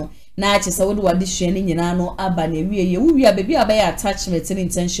week no na ache se wo de wade hwe ni nyina no aba na wie ye wo wi ababi abaya attachment and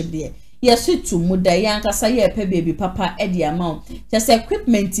internship de yesutu muda yankasa ye pe baby papa e de amount just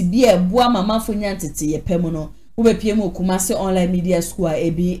equipment bi e boa mama fonya ntete ye pe mu no wo be pie mu Kumasi online media school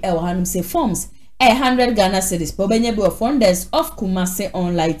e bi e wa hanum say forms 100 Ghana cedis po benye be founders of Kumasi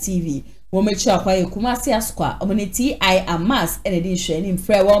online TV wo me twa kwa Kumasi asqua omoneti I amas and edin hwe ni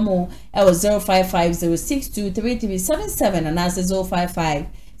mfre wo mo e wo 0550623377 and as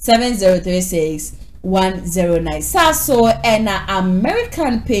 0557036109 saso ena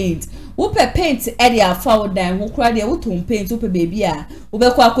American paint Upe paint area forward down who cried a wutum paint upe baby a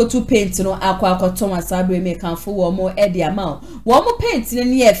ubekwa akotu paint no akwa Thomas abre me kan fo wo mo edi amount wo mo paint ne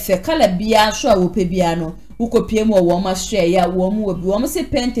ne efe kala bia so a wo pe bia no ukopie mo wo ma share ya wo mo obi wo mo se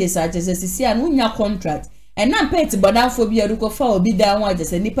paint is agese sisi an unya contract and na paint bodanfo bia ruko fa obi da ho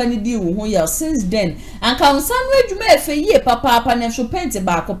agese nipa ni di wo ho ya since then anka unsan adwuma efe yie papa na so paint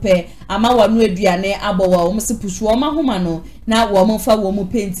ba akopɛ ama wanu aduane abowa wo mo se pusu wo ma homa no na wo mo fa wo mo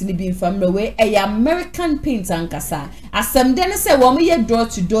paint ni bi mfamro we American paint ankasa asem de ne se wo mo ye door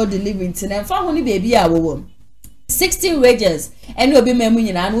to door delivery tin na fa ho ni baby a wo 16 wages and obi memu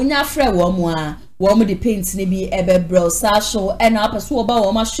nyina no nya frɛ wo mo a wo mo de paint ne bi ebe bro sasho and apaso oba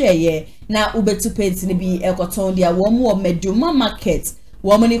wo ma hweye na ubetu paint ne bi ekoton dia wo mo meduma market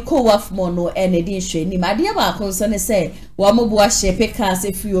wo mo ni co-op mo no ene di hwe ni ade ba ko so ne se wo mo bo ahye pecas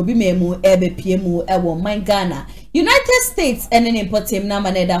efi obi memu ebe pie mu ewo man Ghana United States and an importem na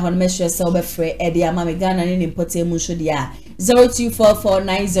maneda hon mesho se obefre e dia ma me Ghana ni importem mu hwo dia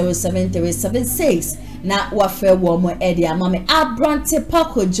 0244907376 na wafe wo mo e dia ma me Abrante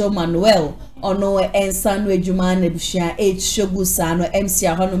Paco Joe Manuel ono ensa no adwuma na buhia shogu sa no MC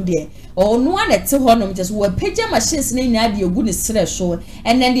ahonom de ono anete honom just we page machines na nya de egu ne sere so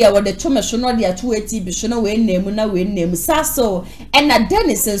enen de we de tomehwo no de ato ati bi so no we nemu na we nemu saso and na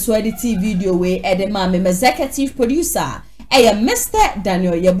Dennis so edit video we edema me executive producer Mr.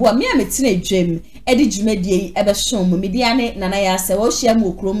 Daniel Yeboa me ametine dwem edi dwumadie ebe shon mu media ne nana ya se wo hia mu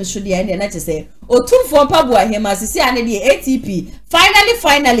okrom so de na chese otumfo mpabu ahema sisi ane de ATP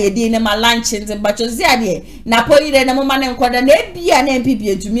finally edi ne ma lunch nti bachozi ade na polire ne mama ne nkoda na ebia na MPP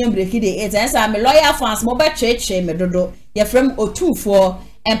entumi break de etansa me lawyer fans mo ba twetwe me dodo ye frem otumfo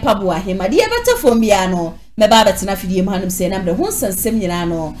mpabu ahema de beto fomia no me ba betina fidie mu hanum se na mde ho sansem nyina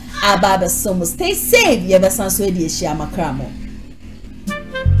no aba be so stay safe ye be sanso edi ehia makramo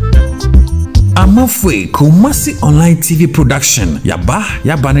Amafwe Kumasi Online TV Production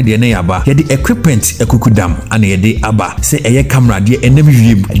yaba ne de ne yaba ye de equipment ekukudam ana ye de aba se eye camera de enam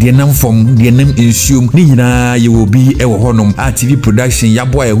wiem de nam fom de enam ensuom ni nyina ye wo bi e wo honom a TV production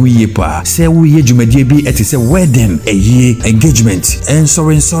yabo a huye pa se wo ye dwumadie bi etese wedding eye engagement and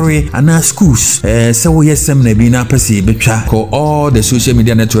sorry ana schools se wo ye sem na bi na pese betwa ko all the social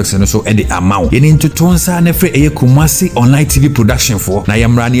media networks no so e de amaw ye ni ntotonsa na fre eye Kumasi Online TV Production for na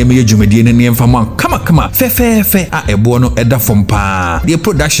yamra na ye dwumadie ne Kama fe a ebo no eda from pa the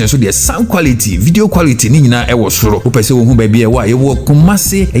production so the sound quality video quality ni nyina e wo soro opese wo hu ba bia wa ye wo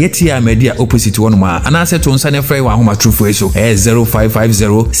Kumasi eyeti AHMED opposite one ma ana se to nsa ne frɛ wa homa true so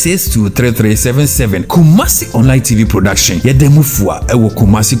 0550623377 Kumasi Online TV Production ye demufua e wo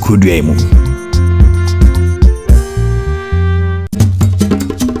Kumasi kodua mu